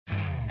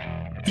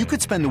You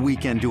could spend the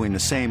weekend doing the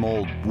same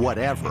old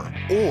whatever,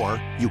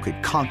 or you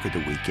could conquer the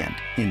weekend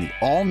in the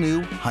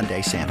all-new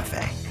Hyundai Santa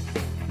Fe.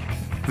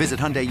 Visit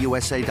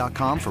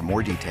HyundaiUSA.com for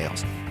more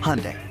details.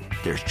 Hyundai,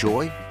 there's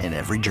joy in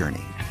every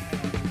journey.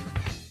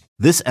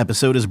 This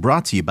episode is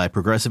brought to you by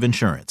Progressive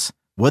Insurance.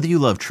 Whether you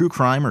love true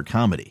crime or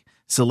comedy,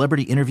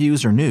 celebrity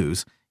interviews or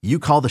news, you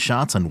call the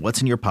shots on what's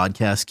in your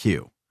podcast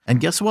queue. And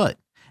guess what?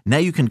 Now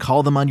you can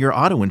call them on your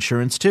auto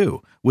insurance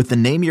too with the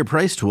Name Your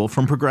Price tool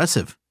from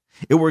Progressive.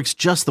 It works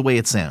just the way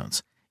it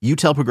sounds. You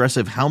tell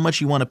Progressive how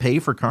much you want to pay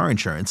for car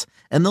insurance,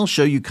 and they'll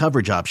show you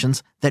coverage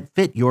options that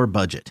fit your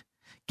budget.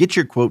 Get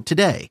your quote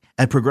today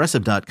at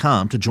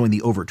Progressive.com to join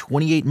the over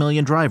 28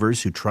 million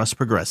drivers who trust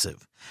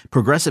Progressive.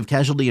 Progressive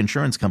Casualty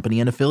Insurance Company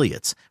and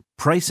Affiliates.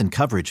 Price and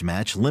coverage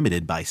match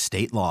limited by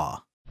state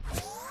law.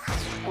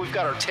 We've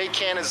got our take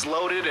cannons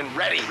loaded and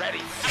ready.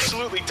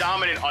 Absolutely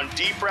dominant on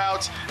deep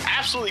routes.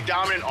 Absolutely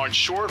dominant on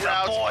short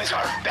routes. The boys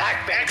are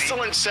back, baby.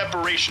 Excellent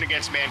separation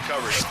against man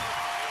coverage.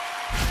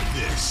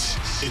 This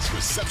is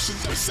Reception,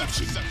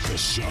 the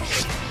show.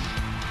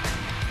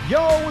 Yo,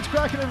 what's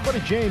cracking, everybody?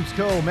 James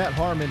Coe, Matt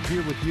Harmon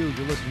here with you.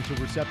 You're listening to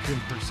Reception,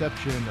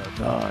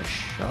 the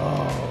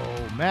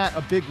show. Matt,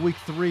 a big week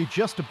 3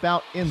 just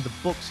about in the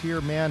books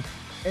here, man.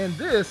 And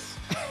this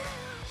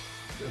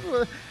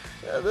was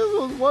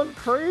one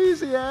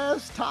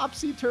crazy-ass,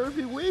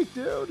 topsy-turvy week,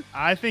 dude.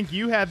 I think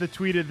you had the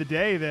tweet of the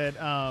day that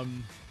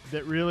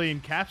that really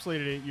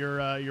encapsulated it.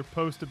 Your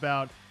post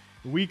about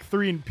Week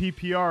 3 in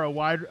PPR,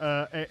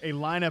 a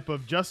lineup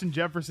of Justin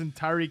Jefferson,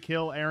 Tyreek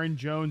Hill, Aaron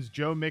Jones,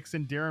 Joe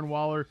Mixon, Darren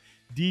Waller,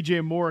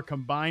 DJ Moore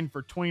combined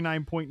for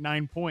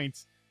 29.9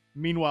 points.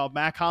 Meanwhile,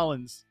 Mac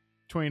Hollins,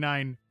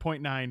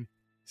 29.96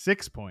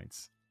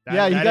 points. He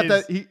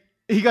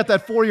got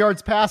that 4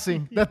 yards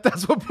passing.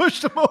 That's what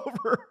pushed him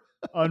over.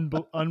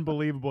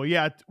 Unbelievable.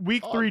 Yeah,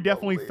 Week 3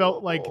 definitely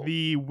felt like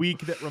the week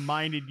that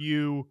reminded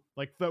you,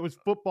 like that was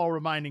football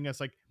reminding us,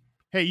 like,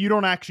 hey, you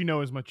don't actually know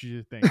as much as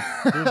you think.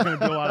 There's going to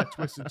be a lot of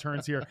twists and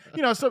turns here.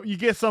 So you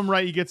get some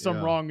right, you get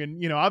some wrong.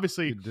 And,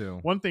 obviously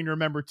one thing to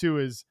remember too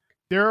is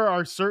there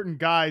are certain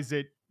guys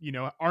that,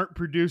 aren't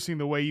producing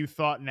the way you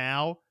thought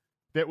now,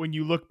 that when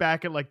you look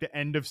back at like the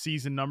end of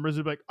season numbers,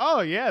 it'll be like,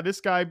 oh yeah,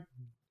 this guy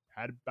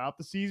had about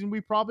the season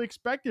we probably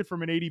expected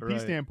from an ADP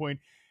standpoint.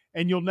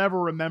 And you'll never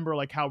remember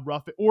like how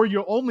rough it, or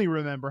you'll only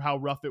remember how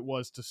rough it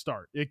was to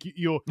start.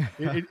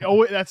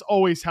 That's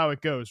always how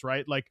it goes,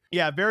 right? Like,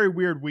 yeah, very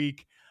weird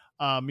week.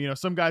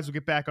 Some guys will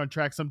get back on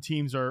track. Some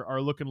teams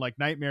are looking like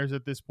nightmares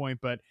at this point,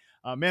 but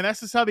man, that's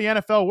just how the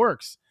NFL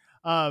works.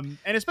 And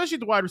especially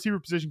at the wide receiver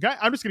position.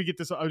 I'm just going to get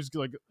this. I was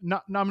like,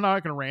 I'm not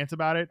going to rant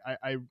about it.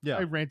 I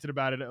ranted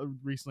about it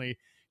recently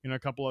in a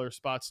couple other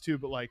spots too,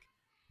 but like,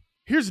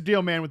 here's the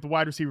deal, man, with the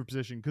wide receiver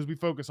position, because we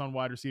focus on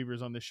wide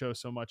receivers on this show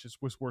so much. It's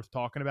what's worth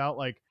talking about.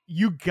 Like,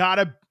 you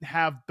gotta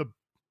have the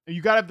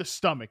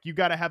stomach, you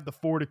gotta have the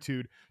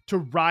fortitude to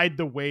ride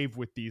the wave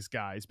with these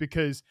guys,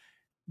 because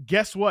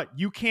guess what?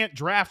 You can't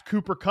draft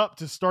Cooper Kupp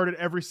to start at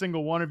every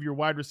single one of your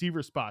wide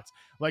receiver spots.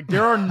 Like,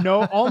 there are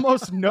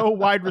almost no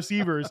wide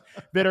receivers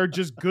that are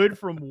just good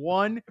from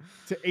 1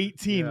 to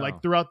 18,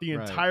 like throughout the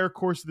entire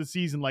course of the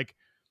season. Like,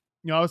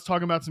 I was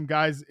talking about some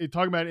guys,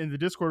 talking about it in the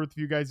Discord with a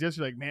few guys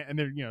yesterday, like, man, and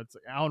then, it's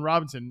like Allen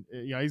Robinson,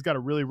 he's got a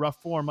really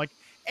rough form. Like,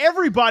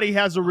 everybody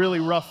has a really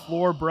rough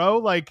floor, bro.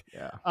 Like,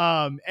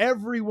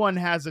 everyone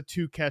has a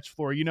 2-catch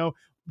floor,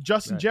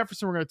 Justin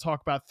Jefferson, we're going to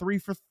talk about 3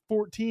 for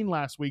 14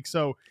 last week.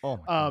 So,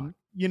 and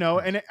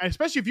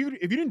especially if you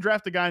didn't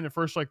draft a guy in the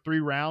first like 3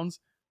 rounds,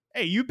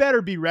 hey, you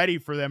better be ready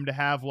for them to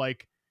have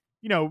like,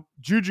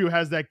 Juju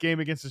has that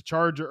game against the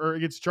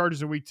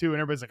Chargers in week 2,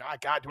 and everybody's like, oh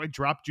God, do I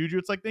drop Juju?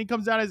 It's like, then he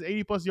comes out as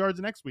 80 plus yards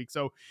the next week.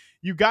 So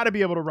you got to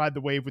be able to ride the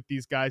wave with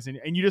these guys. And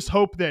you just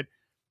hope that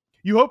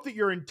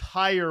your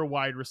entire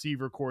wide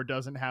receiver core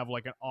doesn't have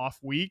like an off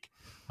week.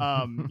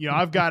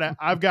 I've got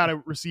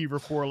a receiver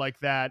core like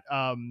that.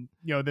 Then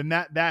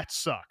that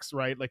sucks,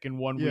 right? Like in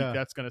 1 week,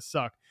 that's going to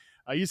suck.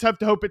 You just have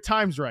to hope it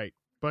time's right,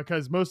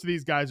 because most of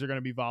these guys are going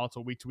to be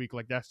volatile week to week.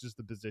 Like, that's just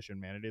the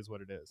position, man. It is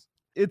what it is.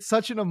 It's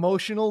such an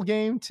emotional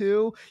game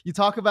too. You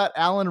talk about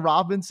Allen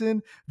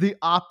Robinson, the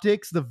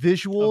optics, the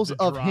visuals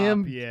of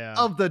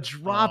the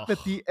drop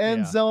at the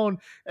end zone.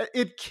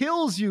 It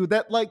kills you.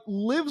 That like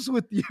lives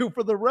with you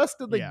for the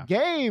rest of the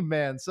game,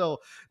 man. So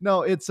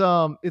no, it's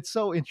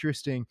so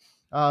interesting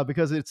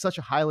because it's such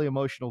a highly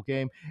emotional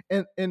game.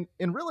 And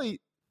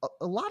really,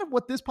 a lot of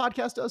what this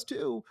podcast does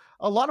too,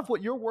 a lot of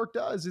what your work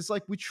does is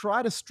like we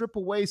try to strip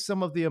away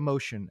some of the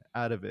emotion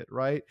out of it,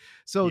 right?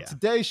 So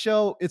today's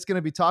show, it's going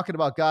to be talking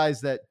about guys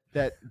that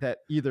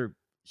either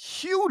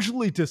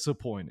hugely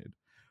disappointed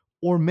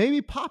or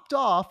maybe popped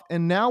off,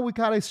 and now we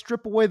got to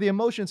strip away the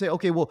emotion and say,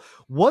 okay, well,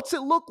 what's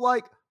it look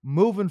like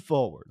moving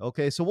forward?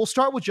 Okay, so we'll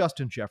start with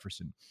Justin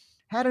Jefferson.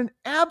 Had an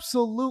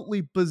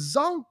absolutely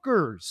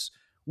bazonkers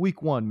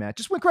week 1, Matt.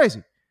 Just went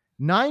crazy.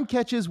 9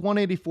 catches,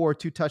 184,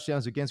 2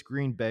 touchdowns against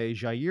Green Bay.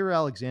 Jair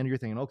Alexander, you're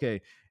thinking, okay,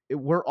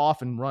 we're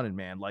off and running,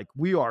 man. Like,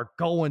 we are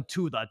going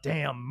to the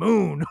damn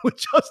moon with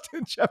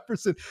Justin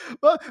Jefferson.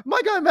 But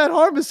my guy Matt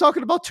Harmon is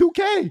talking about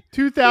 2K,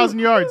 2,000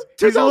 yards.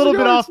 He's a little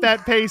bit off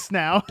that pace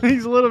now.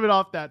 He's a little bit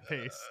off that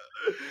pace.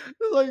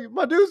 Like,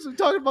 my dude's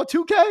talking about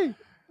 2K.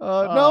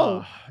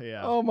 No.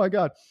 Yeah. Oh my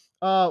God.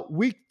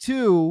 Week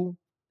 2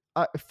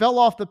 fell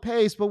off the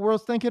pace, but we're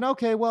thinking,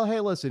 okay, well, hey,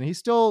 listen, he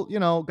still,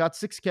 got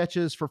 6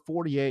 catches for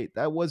 48.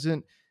 That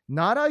wasn't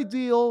not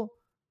ideal,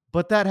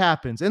 but that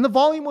happens. And the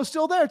volume was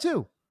still there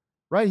too,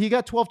 right? He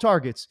got 12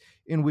 targets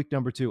in week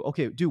number 2.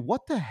 Okay, dude,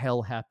 what the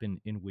hell happened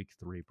in week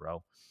 3,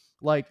 bro?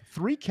 Like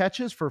 3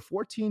 catches for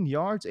 14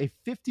 yards, a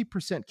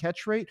 50%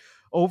 catch rate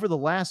over the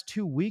last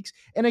 2 weeks.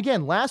 And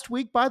again, last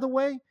week, by the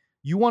way,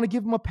 you want to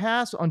give him a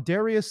pass on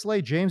Darius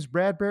Slay, James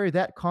Bradbury,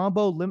 that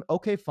combo.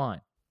 Okay, fine.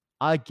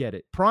 I get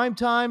it.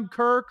 Primetime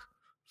Kirk,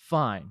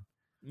 fine.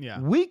 Yeah.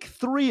 Week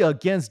 3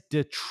 against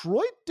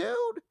Detroit, dude?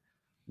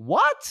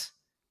 What?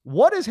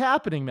 What is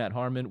happening, Matt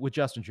Harmon, with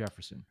Justin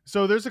Jefferson?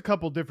 So there's a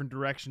couple different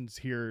directions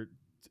here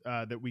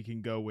that we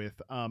can go with.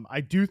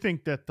 I do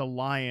think that the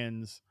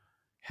Lions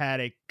had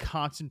a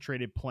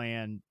concentrated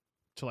plan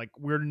to, like,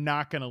 we're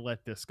not going to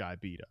let this guy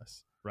beat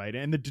us. Right.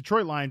 And the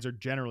Detroit Lions are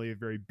generally a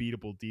very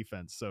beatable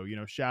defense. So,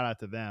 shout out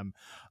to them.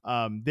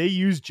 They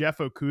used Jeff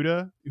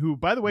Okudah, who,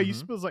 by the way, he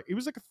was like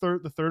was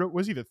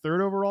he the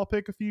third overall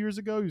pick a few years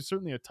ago? He was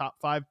certainly a top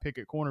 5 pick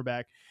at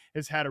cornerback,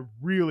 has had a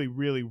really,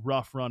 really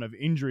rough run of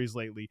injuries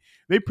lately.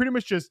 They pretty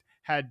much just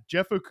had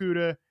Jeff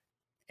Okudah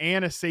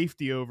and a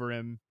safety over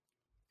him,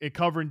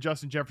 covering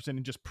Justin Jefferson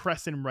and just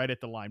pressing him right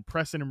at the line,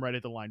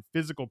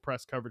 physical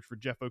press coverage for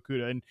Jeff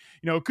Okudah. And,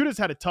 Okudah's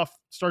had a tough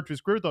start to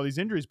his career with all these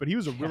injuries, but he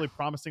was a really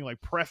promising,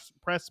 like, press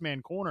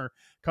man corner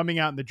coming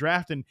out in the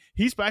draft. And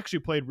he's actually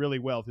played really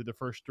well through the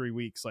first 3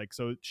 weeks. Like,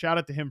 so shout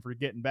out to him for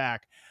getting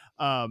back.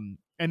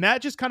 And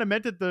that just kind of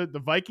meant that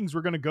the Vikings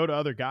were going to go to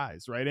other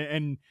guys. Right.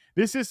 And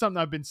this is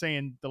something I've been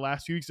saying the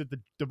last few weeks, that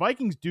the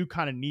Vikings do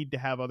kind of need to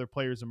have other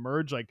players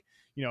emerge. Like,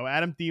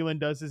 Adam Thielen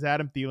does his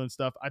Adam Thielen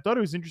stuff. I thought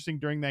it was interesting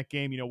during that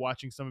game,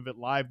 watching some of it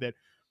live, that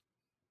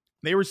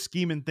they were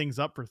scheming things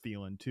up for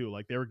Thielen too.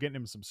 Like, they were getting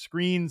him some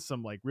screens,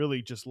 some, like,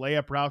 really just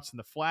layup routes in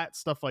the flat,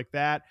 stuff like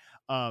that.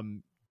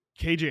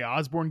 KJ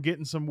Osborne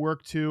getting some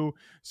work too.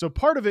 So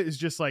part of it is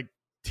just like,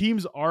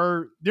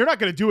 they're not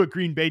going to do what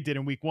Green Bay did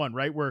in week 1,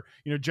 right? Where,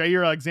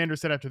 Jair Alexander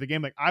said after the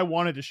game, like, I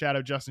wanted to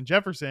shadow Justin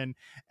Jefferson,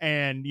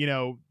 and,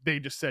 they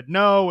just said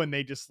no, and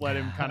they just let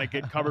him kind of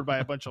get covered by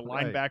a bunch of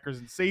linebackers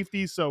and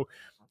safeties. So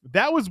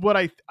that was what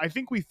I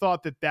think we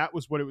thought that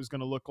was what it was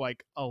going to look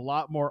like a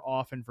lot more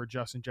often for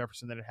Justin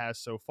Jefferson than it has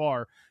so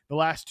far. The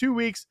last 2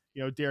 weeks,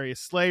 Darius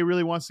Slay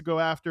really wants to go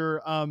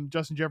after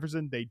Justin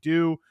Jefferson. They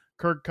do.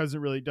 Kirk doesn't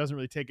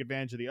really take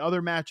advantage of the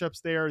other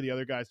matchups there. The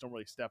other guys don't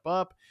really step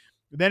up.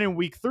 Then in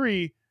week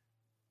 3,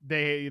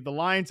 the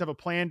Lions have a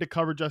plan to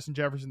cover Justin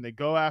Jefferson. They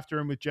go after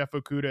him with Jeff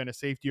Okudah and a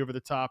safety over the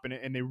top,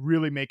 and they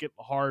really make it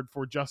hard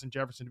for Justin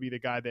Jefferson to be the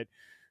guy that,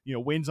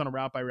 wins on a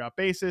route by route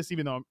basis,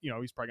 even though,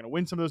 he's probably going to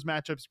win some of those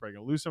matchups. He's probably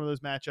going to lose some of those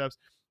matchups.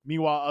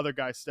 Meanwhile, other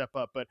guys step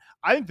up. But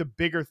I think the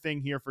bigger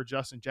thing here for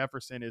Justin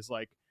Jefferson is,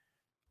 like,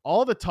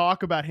 all the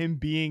talk about him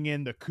being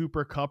in the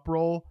Cooper Kupp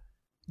role.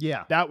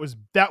 Yeah, that was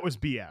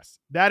BS.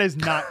 That has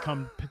not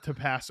come to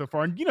pass so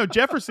far. And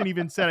Jefferson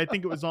even said, I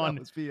think it was on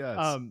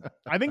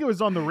I think it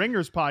was on the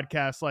Ringers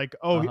podcast, like,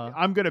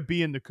 I'm going to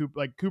be in the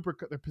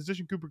the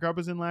position Cooper Kupp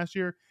was in last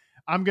year.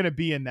 I'm going to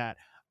be in that.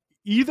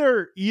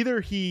 Either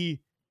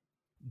he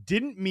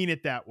didn't mean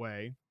it that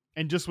way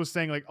and just was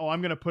saying, like,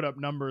 I'm going to put up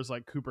numbers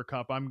like Cooper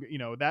Kupp, I'm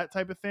that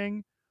type of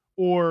thing,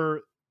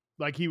 or,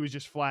 like, he was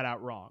just flat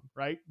out wrong,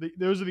 right?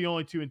 Those are the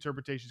only two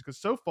interpretations, because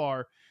so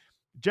far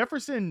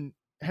Jefferson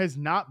has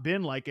not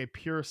been like a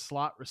pure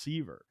slot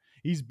receiver.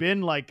 He's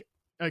been like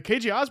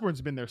KJ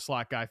Osborne's been their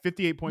slot guy,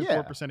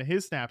 58.4% of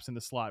his snaps in the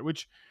slot,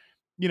 which,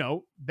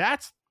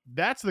 that's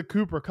the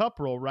Cooper Kupp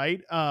role, right?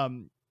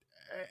 And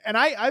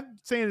I've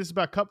saying this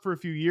about Kupp for a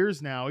few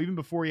years now, even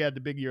before he had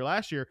the big year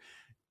last year.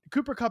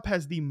 Cooper Kupp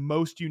has the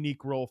most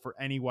unique role for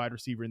any wide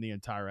receiver in the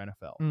entire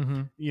NFL.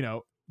 Mm-hmm.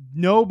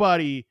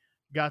 Nobody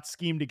got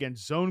schemed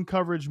against zone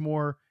coverage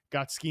more,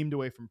 got schemed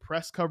away from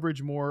press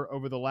coverage more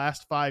over the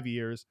last 5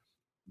 years.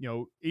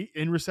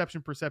 In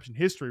reception perception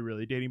history,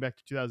 really dating back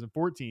to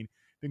 2014,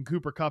 than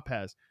Cooper Kupp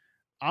has.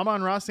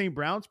 Amon-Ra St.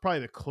 Brown's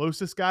probably the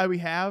closest guy we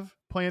have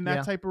playing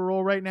that type of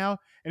role right now.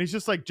 And it's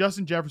just like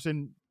Justin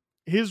Jefferson,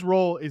 his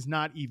role is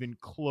not even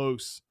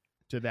close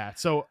to that.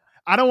 So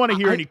I don't want to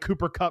hear any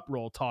Cooper Kupp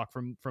role talk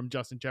from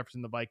Justin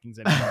Jefferson, the Vikings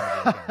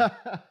anymore.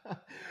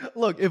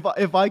 Look,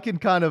 if I can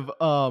kind of,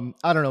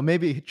 I don't know,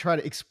 maybe try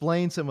to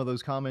explain some of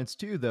those comments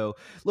too, though.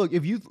 Look,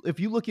 if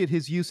you look at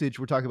his usage,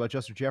 we're talking about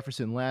Justin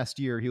Jefferson last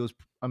year. He was,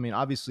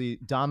 obviously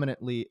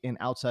dominantly an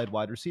outside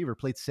wide receiver,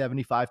 played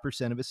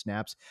 75% of his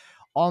snaps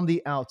on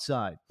the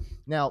outside.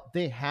 Now,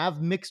 they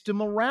have mixed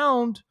him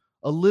around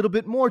a little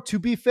bit more, to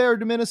be fair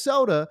to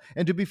Minnesota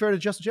and to be fair to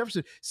Justin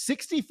Jefferson.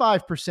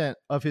 65%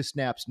 of his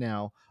snaps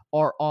now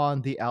are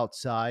on the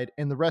outside,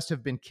 and the rest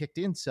have been kicked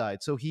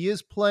inside. So he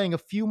is playing a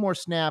few more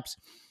snaps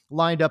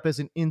lined up as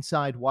an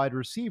inside wide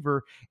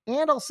receiver.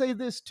 And I'll say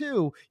this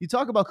too. You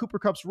talk about Cooper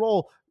Kupp's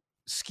role,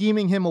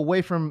 scheming him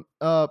away from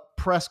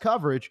press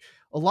coverage.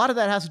 A lot of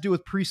that has to do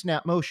with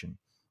pre-snap motion.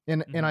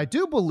 And I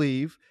do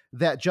believe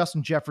that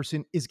Justin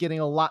Jefferson is getting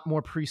a lot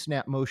more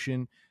pre-snap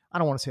motion. I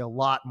don't want to say a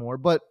lot more,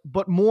 but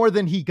more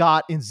than he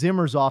got in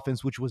Zimmer's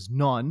offense, which was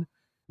none,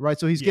 right?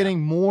 So he's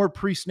getting more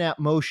pre-snap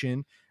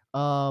motion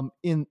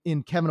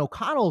in Kevin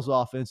O'Connell's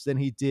offense than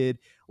he did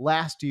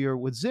last year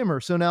with Zimmer.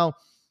 So now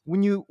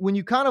when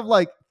you kind of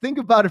like think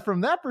about it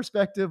from that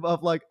perspective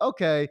of like,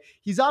 okay,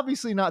 he's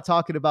obviously not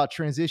talking about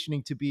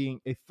transitioning to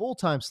being a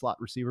full-time slot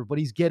receiver, but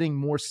he's getting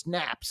more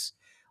snaps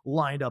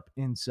lined up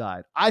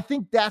inside. I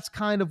think that's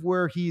kind of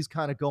where he's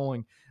kind of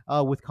going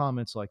with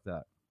comments like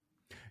that.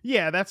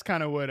 Yeah, that's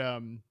kind of what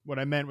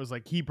I meant was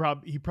like he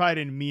probably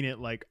didn't mean it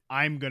like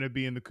I'm gonna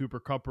be in the Cooper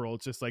Kupp role.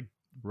 It's just like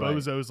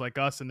bozos like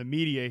us in the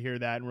media hear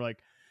that and we're like,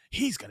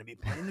 he's gonna be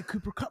playing the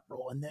Cooper Kupp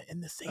role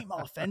in the same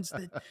offense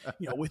that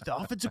with the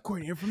offensive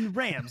coordinator from the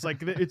Rams.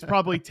 Like it's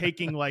probably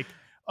taking like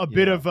a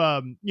bit of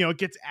it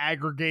gets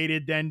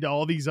aggregated then to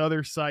all these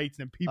other sites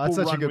and people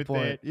run with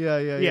it.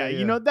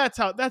 Yeah.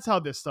 That's how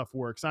this stuff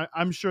works.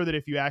 I'm sure that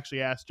if you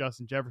actually ask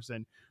Justin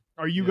Jefferson,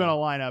 are you going to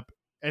line up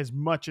as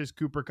much as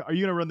Cooper? Are you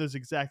going to run those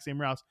exact same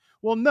routes?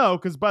 Well, no,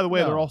 because by the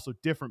way, they're also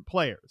different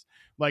players.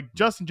 Like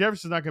Justin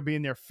Jefferson's not going to be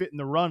in there fitting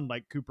the run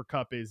like Cooper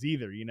Kupp is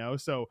either,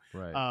 So,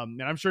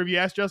 and I'm sure if you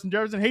ask Justin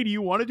Jefferson, hey, do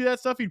you want to do that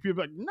stuff? He'd be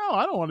like, no,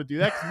 I don't want to do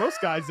that because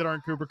most guys that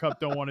aren't Cooper Kupp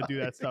don't want to do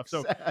that stuff.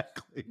 So,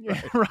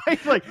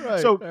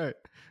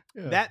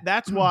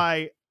 that's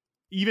why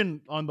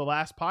even on the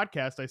last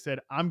podcast, I said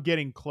I'm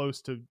getting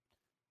close to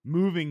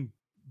moving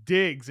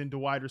Diggs into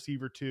wide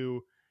receiver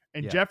 2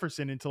 and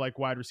Jefferson into like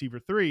wide receiver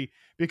 3,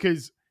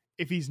 because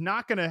if he's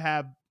not going to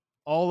have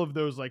all of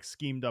those like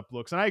schemed up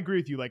looks, and I agree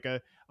with you, like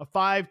a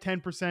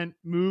 5-10%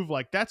 move,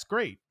 like that's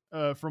great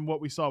from what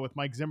we saw with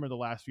Mike Zimmer the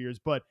last few years.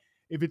 But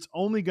if it's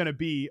only going to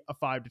be a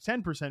 5 to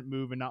 10%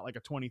 move and not like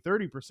a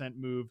 20-30%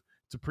 move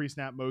to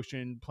pre-snap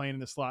motion, playing in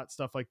the slot,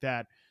 stuff like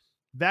that,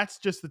 that's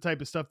just the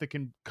type of stuff that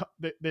can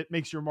that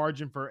makes your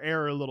margin for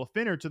error a little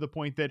thinner, to the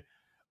point that,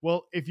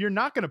 well, if you're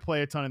not going to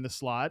play a ton in the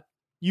slot,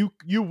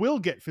 you will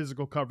get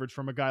physical coverage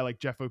from a guy like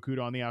Jeff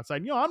Okudah on the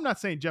outside. I'm not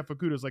saying Jeff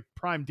Okudah is like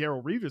prime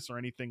Darrelle Revis or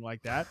anything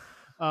like that,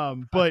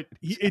 but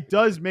it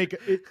does make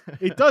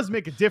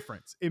a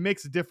difference. It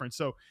makes a difference.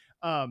 So,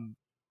 and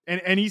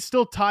he's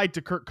still tied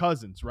to Kirk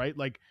Cousins, right?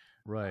 Like,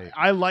 right.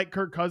 I like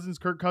Kirk Cousins.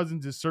 Kirk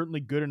Cousins is certainly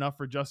good enough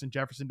for Justin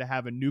Jefferson to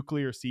have a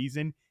nuclear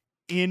season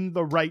in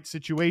the right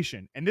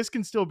situation. And this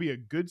can still be a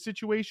good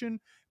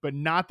situation, but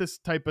not this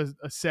type of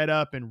a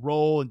setup and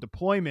role and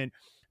deployment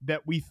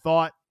that we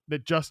thought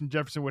that Justin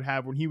Jefferson would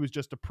have when he was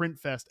just a print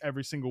fest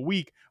every single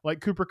week,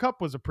 like Cooper Kupp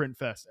was a print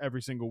fest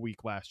every single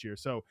week last year.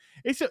 So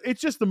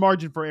it's just the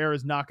margin for error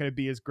is not going to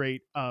be as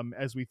great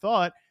as we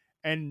thought.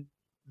 And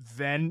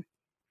then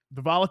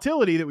the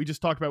volatility that we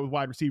just talked about with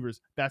wide receivers,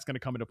 that's going to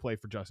come into play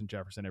for Justin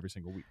Jefferson every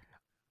single week.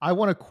 I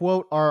want to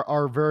quote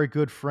our very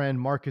good friend,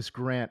 Marcus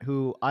Grant,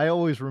 who I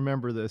always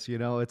remember this,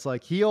 it's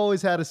like he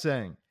always had a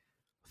saying,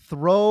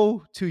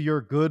 throw to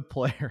your good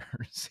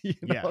players. You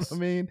know what I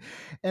mean?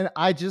 And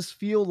I just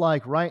feel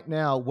like right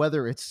now,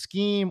 whether it's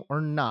scheme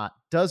or not,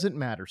 doesn't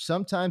matter.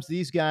 Sometimes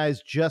these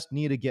guys just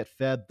need to get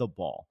fed the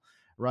ball,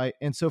 right?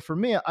 And so for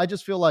me, I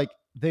just feel like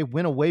they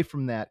went away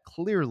from that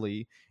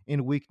clearly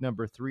in week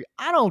number 3.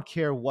 I don't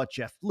care what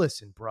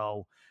listen,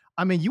 bro.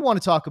 I mean, you want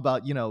to talk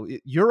about,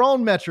 your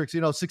own metrics,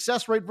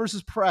 success rate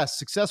versus press,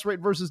 success rate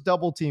versus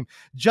double team.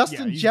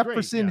 Justin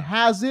Jefferson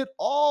has it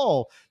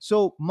all.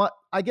 So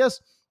I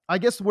guess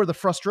where the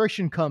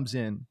frustration comes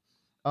in,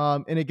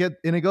 and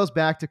it goes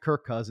back to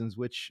Kirk Cousins,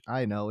 which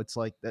I know it's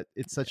like that.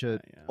 It's such a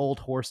old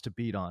horse to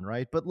beat on,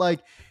 right? But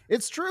like,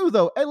 it's true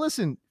though. Hey,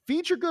 listen,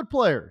 feature good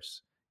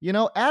players.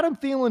 Adam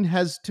Thielen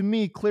has, to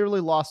me, clearly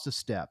lost a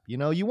step. You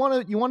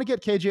want to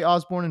get KJ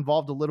Osborne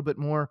involved a little bit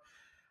more,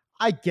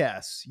 I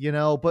guess,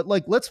 but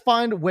like, let's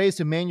find ways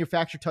to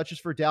manufacture touches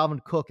for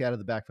Dalvin Cook out of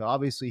the backfield.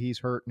 Obviously he's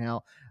hurt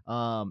now,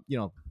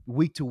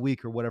 week to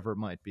week or whatever it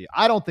might be.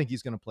 I don't think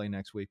he's going to play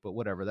next week, but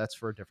whatever, that's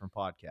for a different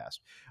podcast.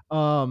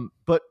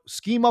 But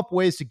scheme up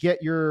ways to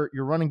get your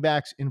running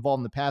backs involved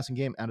in the passing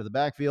game out of the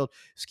backfield,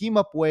 scheme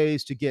up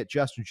ways to get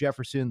Justin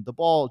Jefferson the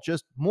ball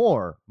just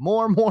more.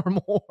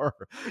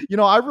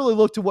 I really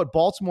looked at what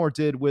Baltimore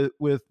did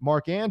with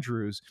Mark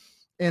Andrews,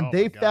 and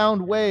they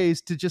found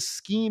ways to just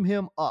scheme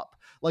him up.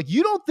 Like,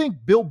 you don't think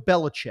Bill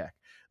Belichick,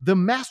 the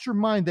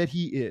mastermind that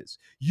he is,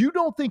 you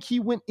don't think he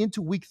went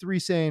into week 3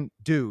 saying,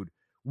 dude,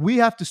 we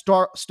have to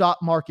stop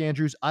Mark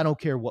Andrews. I don't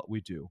care what we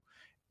do.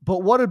 But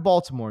what did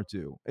Baltimore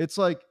do? It's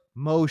like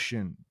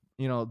motion,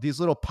 these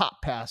little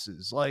pop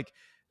passes. Like,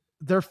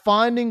 they're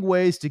finding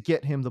ways to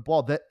get him the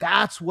ball.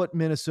 That's what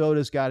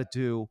Minnesota's got to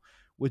do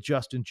with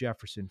Justin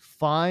Jefferson.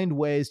 Find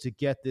ways to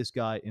get this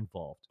guy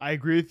involved. I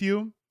agree with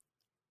you.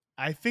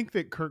 I think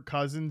that Kirk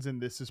Cousins, and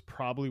this is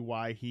probably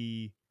why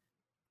he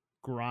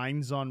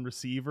grinds on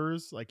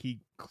receivers, like he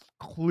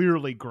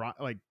clearly got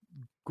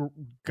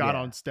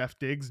on Steph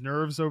Diggs'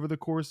 nerves over the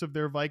course of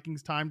their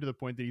Vikings time, to the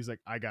point that he's like,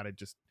 I gotta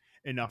just,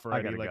 enough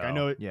already. I I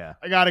know it. Yeah.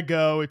 I gotta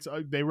go. It's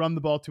they run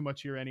the ball too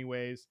much here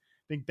anyways.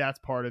 I think that's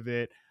part of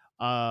it.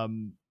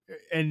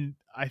 And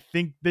I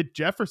think that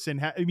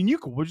Jefferson.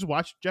 We'll just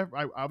watch Jeff.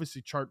 I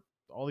obviously chart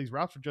all these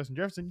routes for Justin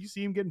Jefferson. You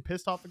see him getting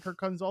pissed off at Kirk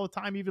Cousins all the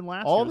time, even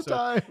last year. All the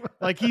time.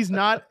 Like he's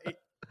not.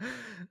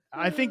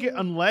 I think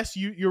unless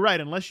you're right,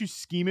 unless you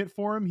scheme it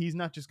for him, he's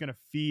not just going to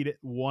feed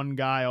one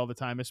guy all the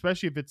time,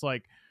 especially if it's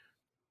like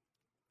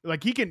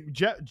he can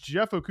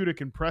Jeff Okudah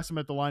can press him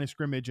at the line of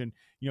scrimmage and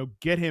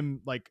get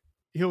him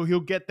he'll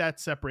get that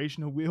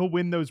separation. He'll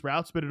win those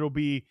routes, but it'll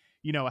be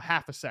a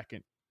half a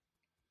second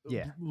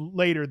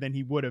later than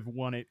he would have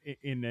won it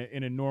in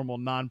a normal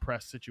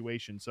non-press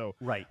situation. So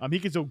he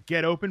can still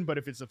get open, but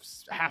if it's a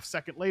half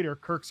second later,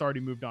 Kirk's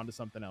already moved on to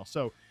something else.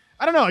 So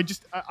I don't know.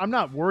 I'm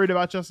not worried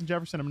about Justin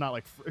Jefferson. I'm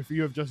not if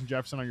you have Justin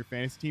Jefferson on your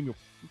fantasy team,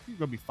 you're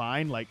gonna be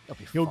fine.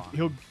 You'll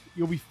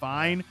be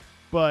fine.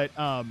 But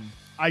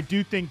I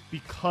do think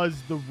because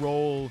the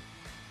role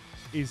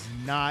is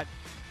not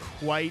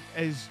quite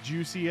as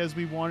juicy as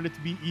we wanted it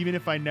to be, even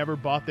if I never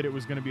bought that it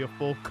was going to be a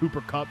full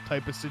Cooper Kupp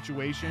type of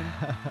situation,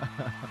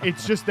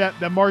 it's just that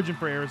the margin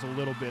for error is a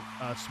little bit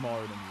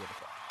smaller than you would have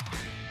thought.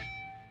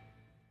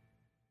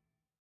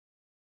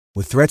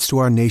 With threats to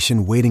our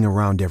nation waiting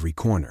around every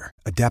corner,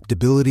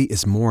 adaptability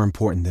is more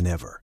important than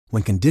ever.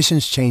 When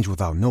conditions change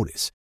without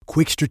notice,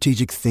 quick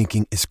strategic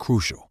thinking is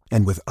crucial.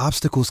 And with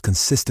obstacles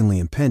consistently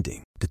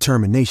impending,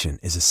 determination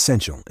is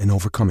essential in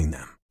overcoming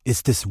them.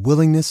 It's this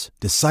willingness,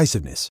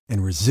 decisiveness,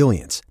 and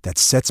resilience that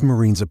sets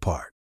Marines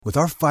apart. With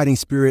our fighting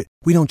spirit,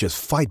 we don't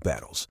just fight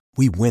battles,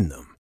 we win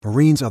them.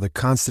 Marines are the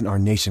constant our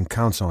nation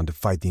counts on to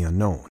fight the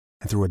unknown.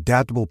 And through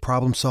adaptable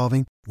problem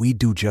solving, we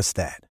do just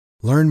that.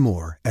 Learn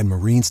more at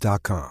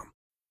marines.com.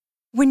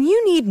 When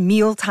you need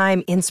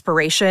mealtime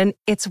inspiration,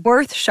 it's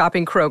worth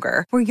shopping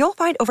Kroger, where you'll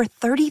find over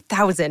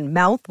 30,000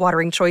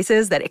 mouth-watering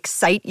choices that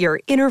excite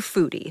your inner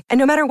foodie. And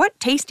no matter what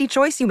tasty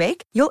choice you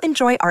make, you'll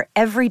enjoy our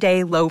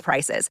everyday low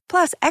prices,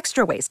 plus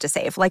extra ways to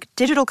save, like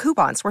digital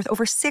coupons worth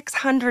over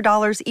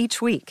 $600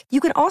 each week. You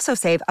can also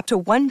save up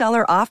to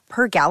 $1 off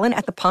per gallon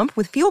at the pump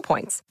with fuel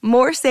points.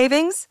 More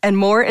savings and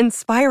more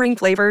inspiring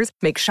flavors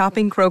make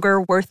shopping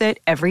Kroger worth it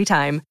every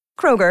time.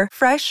 Kroger,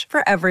 fresh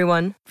for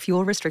everyone.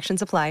 Fuel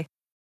restrictions apply.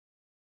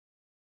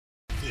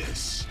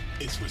 This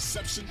is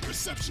Reception,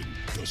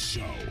 the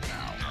show.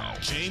 Now,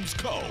 James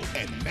Cole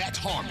and Matt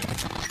Harmon.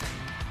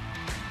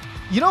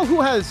 You know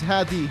who has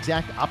had the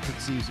exact opposite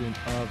season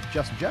of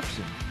Justin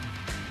Jefferson?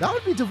 That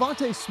would be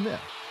Devontae Smith.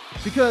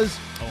 Because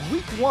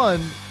week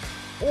one,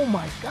 oh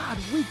my God,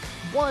 week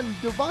one,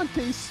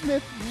 Devontae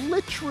Smith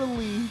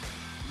literally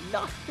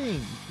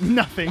nothing.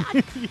 Nothing.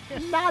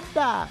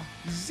 Nada.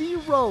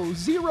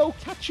 Zero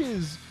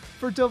catches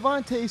for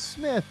Devontae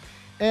Smith.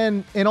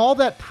 And all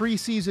that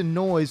preseason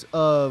noise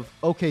of,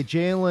 okay,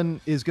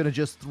 Jalen is going to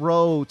just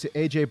throw to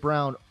A.J.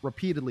 Brown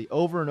repeatedly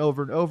over and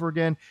over and over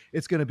again.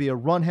 It's going to be a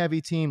run-heavy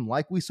team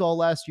like we saw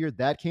last year.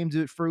 That came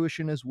to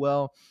fruition as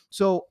well.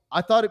 So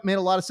I thought it made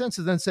a lot of sense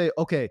to then say,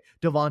 okay,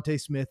 Devontae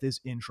Smith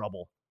is in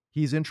trouble.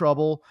 He's in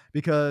trouble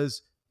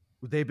because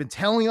they've been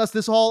telling us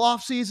this all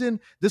offseason.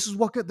 This is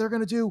what they're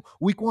going to do.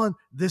 Week one,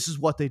 this is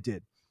what they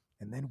did.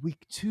 And then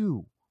week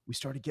two, we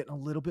started getting a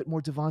little bit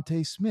more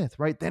Devontae Smith,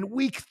 right? Then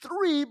week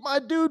three, my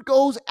dude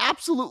goes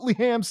absolutely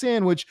ham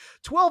sandwich.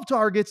 12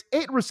 targets,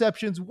 8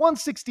 receptions,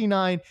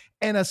 169,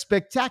 and a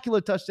spectacular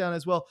touchdown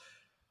as well.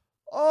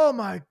 Oh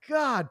my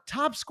God.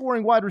 Top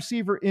scoring wide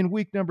receiver in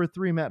week number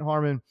 3, Matt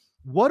Harmon.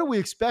 What do we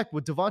expect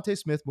with Devontae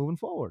Smith moving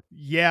forward?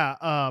 Yeah,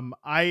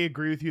 I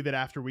agree with you that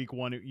after week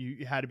one,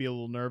 you had to be a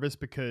little nervous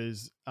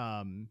because,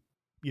 the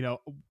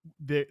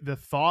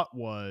thought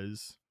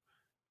was,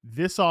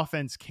 this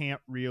offense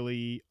can't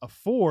really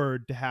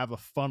afford to have a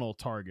funnel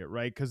target,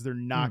 right? Because they're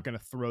not going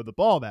to throw the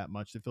ball that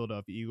much, the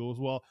Philadelphia Eagles.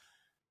 Well,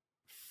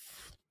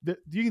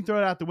 you can throw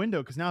it out the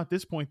window because now at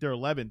this point they're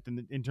 11th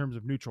in terms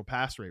of neutral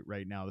pass rate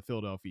right now, the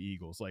Philadelphia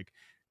Eagles. Like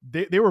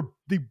they were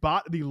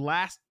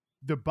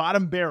the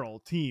bottom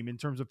barrel team in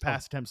terms of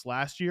pass attempts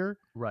last year.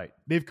 Right.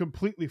 They've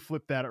completely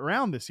flipped that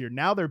around this year.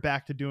 Now they're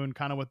back to doing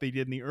kind of what they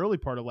did in the early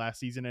part of last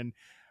season. And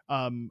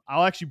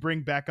I'll actually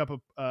bring back up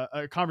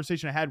a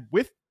conversation I had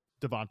with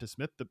Devonta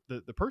Smith,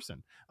 the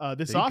person,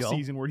 this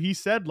offseason where he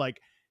said,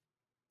 like,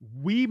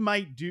 we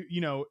might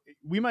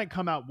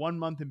come out 1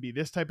 month and be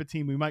this type of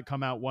team. We might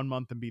come out 1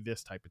 month and be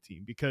this type of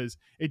team because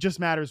it just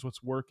matters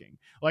what's working.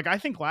 Like, I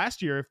think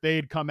last year, if they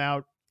had come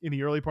out in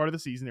the early part of the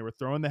season, they were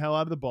throwing the hell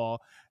out of the ball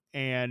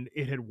and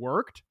it had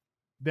worked,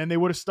 then they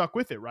would have stuck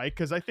with it. Right.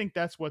 Cause I think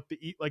that's what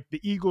the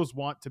Eagles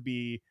want to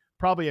be,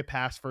 probably a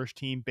pass first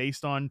team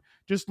based on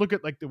just look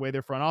at like the way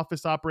their front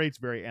office operates,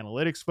 very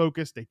analytics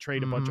focused. They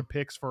trade a bunch of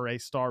picks for a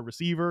star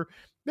receiver.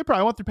 They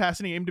probably want their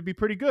passing game to be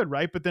pretty good,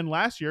 right? But then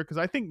last year, because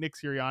I think Nick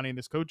Sirianni and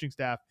this coaching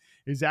staff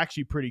is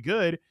actually pretty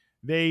good,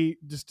 they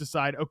just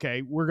decide,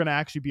 okay, we're going to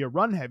actually be a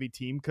run heavy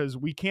team because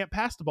we can't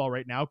pass the ball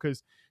right now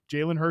because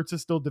Jalen Hurts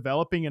is still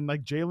developing and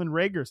like Jalen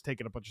Reagor's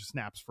taking a bunch of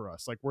snaps for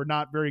us. Like we're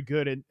not very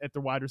good at the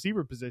wide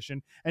receiver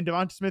position and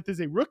Devonta Smith is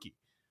a rookie.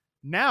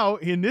 now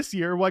in this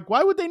year, like,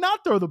 why would they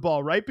not throw the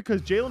ball, right?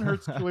 Because Jalen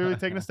Hurts is clearly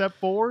taking a step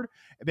forward.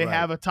 They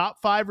have a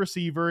top 5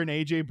 receiver in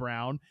A.J.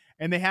 Brown,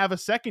 and they have a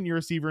second-year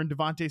receiver in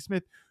Devontae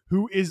Smith,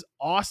 who is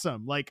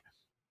awesome. Like,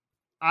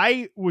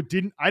 I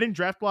didn't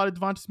draft a lot of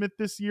Devonta Smith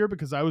this year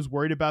because I was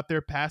worried about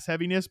their pass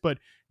heaviness, but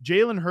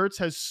Jalen Hurts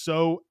has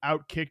so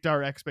outkicked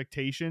our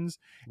expectations.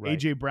 Right.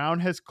 AJ Brown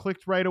has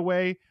clicked right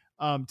away,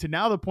 to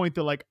now the point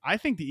that, like, I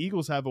think the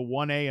Eagles have a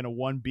 1A and a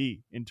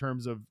 1B in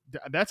terms of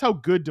that's how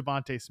good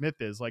Devonta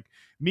Smith is. Like,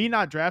 me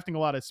not drafting a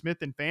lot of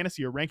Smith in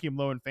fantasy or ranking him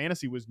low in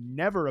fantasy was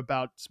never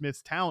about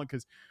Smith's talent,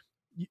 because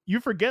you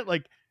forget,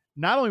 like,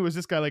 not only was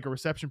this guy like a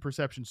reception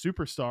perception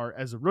superstar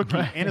as a rookie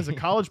and as a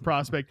college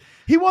prospect,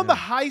 he won the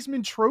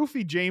Heisman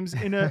Trophy, James,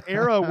 in an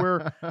era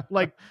where,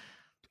 like,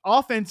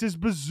 offense is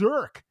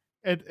berserk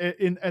at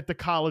the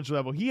college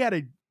level. He had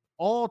an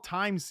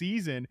all-time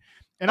season,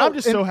 and I'm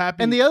just so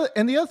happy. And the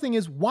other thing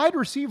is, wide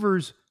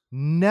receivers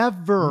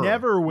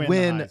never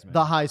win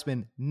the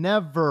Heisman.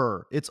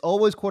 Never. It's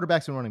always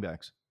quarterbacks and running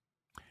backs.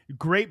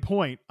 Great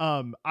point.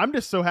 I'm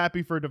just so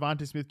happy for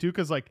Devonta Smith too,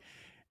 because, like,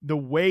 the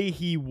way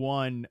he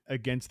won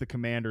against the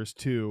Commanders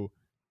too.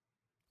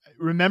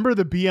 Remember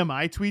the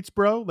BMI tweets,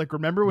 bro? Like,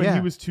 remember when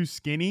he was too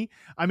skinny?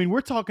 I mean,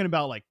 we're talking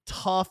about, like,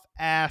 tough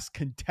ass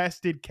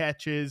contested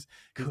catches.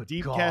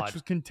 His catch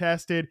was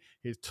contested.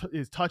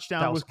 His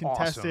touchdown was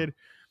contested. Awesome.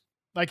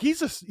 Like,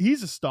 he's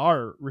a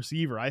star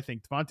receiver. I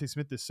think Devonta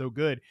Smith is so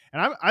good.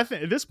 And I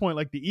think at this point,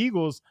 like, the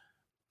Eagles,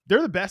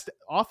 they're the best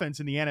offense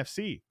in the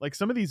NFC. Like,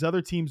 some of these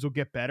other teams will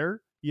get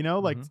better. You know,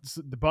 like,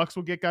 the Bucs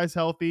will get guys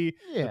healthy.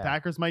 Yeah. The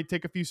Packers might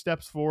take a few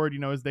steps forward, you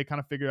know, as they kind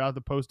of figure out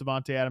the post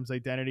Devontae Adams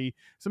identity.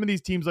 Some of these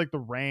teams, like the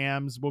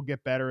Rams, will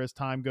get better as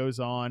time goes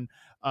on.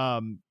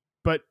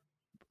 But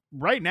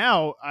right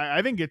now,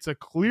 I think it's a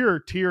clear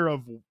tier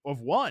of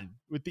one,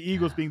 with the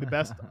Eagles being the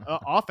best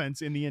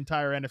offense in the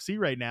entire NFC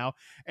right now.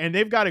 And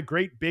they've got a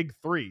great big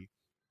 3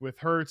 with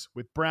Hurts,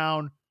 with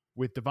Brown,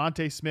 with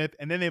Devonta Smith.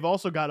 And then they've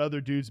also got other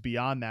dudes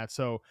beyond that.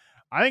 So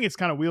I think it's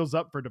kind of wheels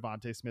up for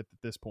Devonta Smith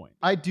at this point.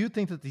 I do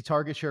think that the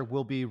target share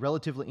will be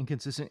relatively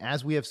inconsistent,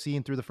 as we have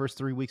seen through the first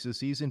 3 weeks of the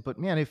season. But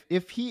man,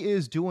 if he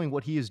is doing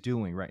what he is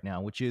doing right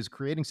now, which is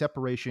creating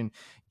separation,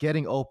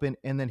 getting open,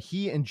 and then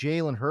he and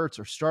Jalen Hurts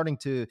are starting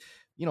to,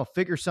 you know,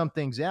 figure some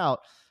things out.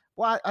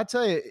 Well, I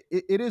tell you,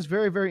 it is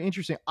very, very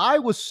interesting. I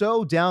was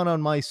so down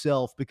on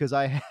myself because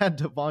I had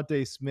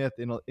Devonta Smith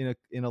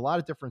in a lot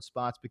of different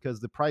spots because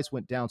the price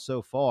went down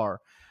so far.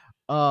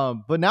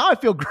 But now I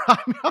feel great.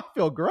 I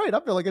feel great. I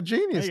feel like a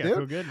genius, dude. I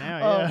feel good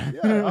now.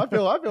 Yeah. I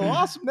feel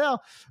awesome now.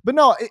 But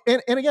no,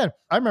 and again,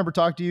 I remember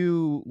talking to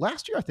you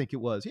last year, I think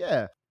it was,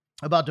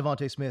 about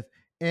Devonta Smith,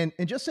 and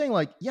just saying,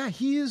 like, yeah,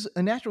 he is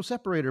a natural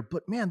separator,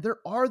 but man, there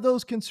are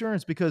those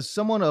concerns because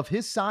someone of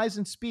his size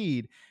and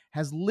speed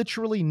has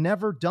literally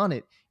never done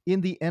it in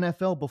the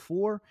NFL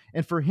before,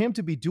 and for him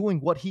to be doing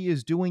what he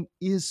is doing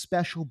is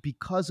special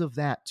because of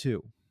that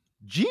too.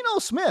 Geno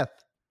Smith,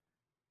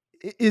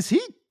 is he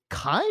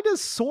kind of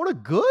sort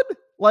of good?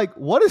 Like,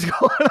 what is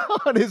going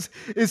on?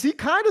 Is he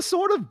kind of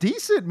sort of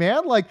decent,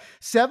 man? Like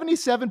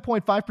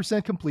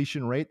 77.5%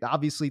 completion rate.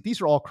 Obviously, these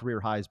are all career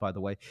highs, by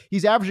the way.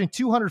 He's averaging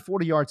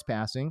 240 yards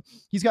passing.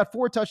 He's got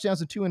 4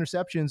 touchdowns and 2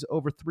 interceptions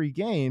over 3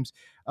 games.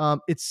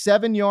 It's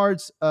 7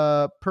 yards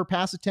per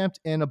pass attempt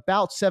and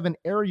about 7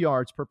 air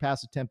yards per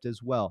pass attempt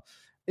as well.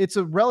 It's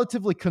a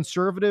relatively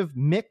conservative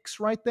mix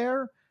right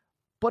there,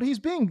 but he's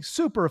being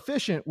super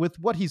efficient with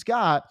what he's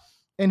got.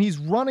 And he's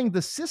running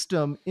the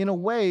system in a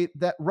way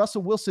that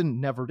Russell Wilson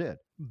never did.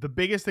 The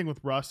biggest thing with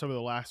Russ over the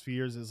last few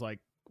years is like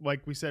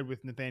we said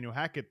with Nathaniel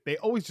Hackett, they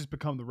always just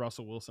become the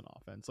Russell Wilson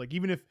offense. Like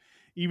even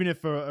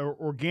if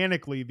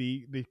organically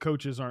the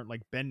coaches aren't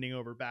like bending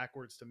over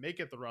backwards to make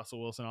it the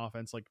Russell Wilson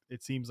offense, like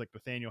it seems like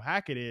Nathaniel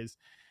Hackett is,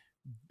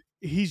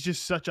 he's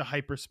just such a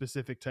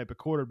hyper-specific type of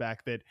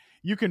quarterback that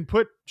you can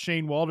put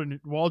Shane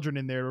Waldron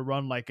in there to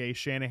run like a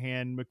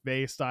Shanahan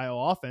McVay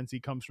style offense. He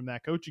comes from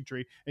that coaching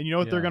tree, and you know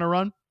what they're going to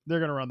run? They're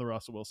going to run the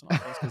Russell Wilson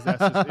offense because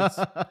that's just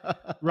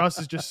Russ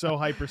is just so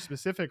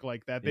hyper-specific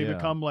like that. They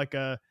become like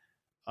a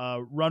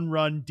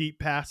run deep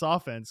pass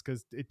offense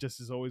because it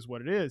just is always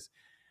what it is.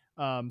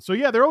 So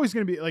yeah, they're always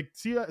going to be like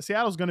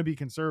Seattle's going to be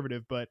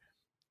conservative, but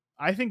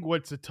I think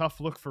what's a tough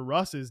look for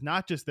Russ is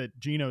not just that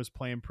Geno's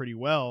playing pretty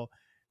well.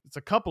 It's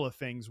a couple of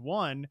things.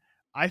 One,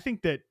 I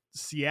think that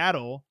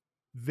Seattle,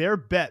 their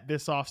bet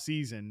this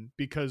offseason,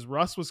 because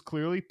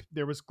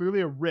there was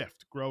clearly a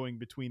rift growing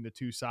between the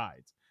two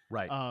sides.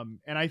 Right.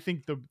 And I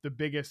think the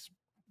biggest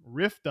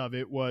rift of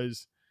it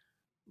was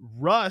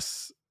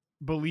Russ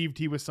believed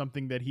he was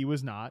something that he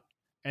was not.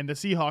 And the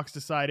Seahawks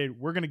decided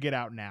we're going to get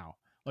out now.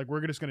 Like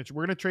we're going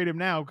to trade him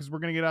now because we're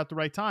going to get out at the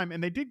right time.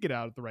 And they did get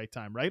out at the right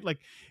time, right? Like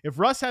if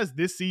Russ has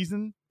this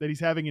season that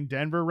he's having in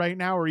Denver right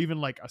now, or even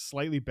like a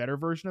slightly better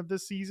version of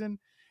this season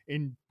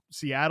in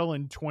Seattle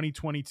in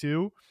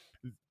 2022,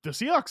 the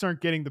Seahawks aren't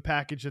getting the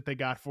package that they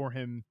got for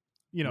him,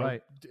 you know,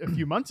 a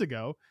few months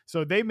ago.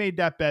 So they made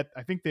that bet.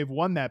 I think they've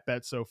won that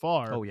bet so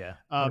far. Oh yeah.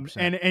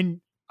 And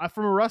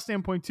from a Russ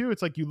standpoint too,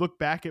 it's like you look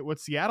back at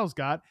what Seattle's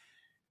got.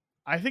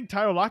 I think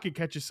Tyler Lockett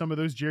catches some of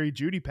those Jerry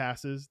Jeudy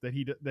passes that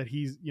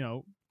he's,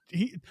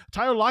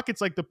 Tyler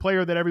Lockett's like the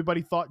player that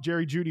everybody thought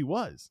Jerry Jeudy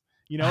was,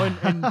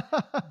 and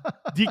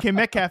DK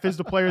Metcalf is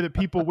the player that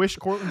people wish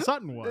Cortland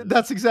Sutton was.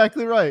 That's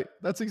exactly right.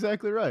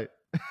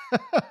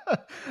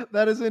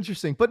 That is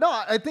interesting. But no,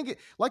 I think,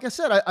 like I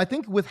said, I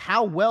think with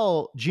how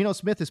well Geno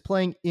Smith is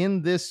playing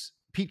in this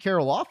Pete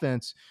Carroll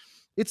offense,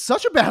 it's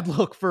such a bad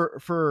look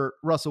for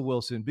Russell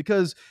Wilson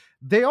because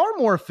they are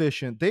more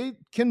efficient. They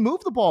can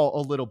move the ball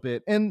a little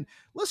bit. And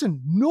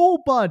listen,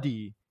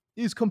 nobody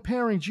is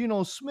comparing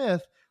Geno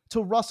Smith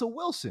to Russell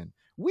Wilson.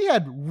 We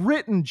had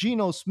written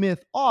Geno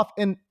Smith off,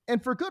 and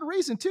for good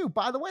reason too.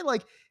 By the way,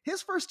 like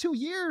his first 2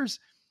 years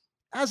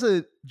as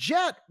a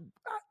Jet,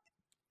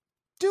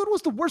 dude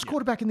was the worst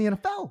quarterback in the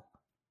NFL.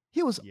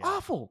 He was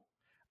awful.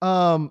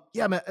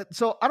 Yeah, man.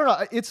 So I don't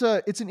know. It's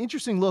an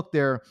interesting look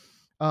there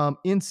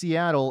in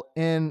Seattle.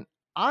 And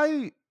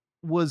I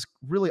was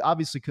really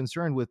obviously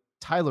concerned with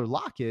Tyler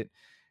Lockett.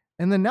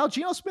 And then now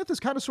Geno Smith has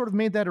kind of sort of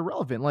made that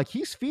irrelevant. Like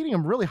he's feeding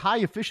him really high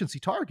efficiency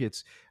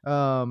targets.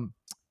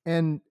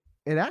 And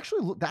it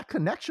actually, that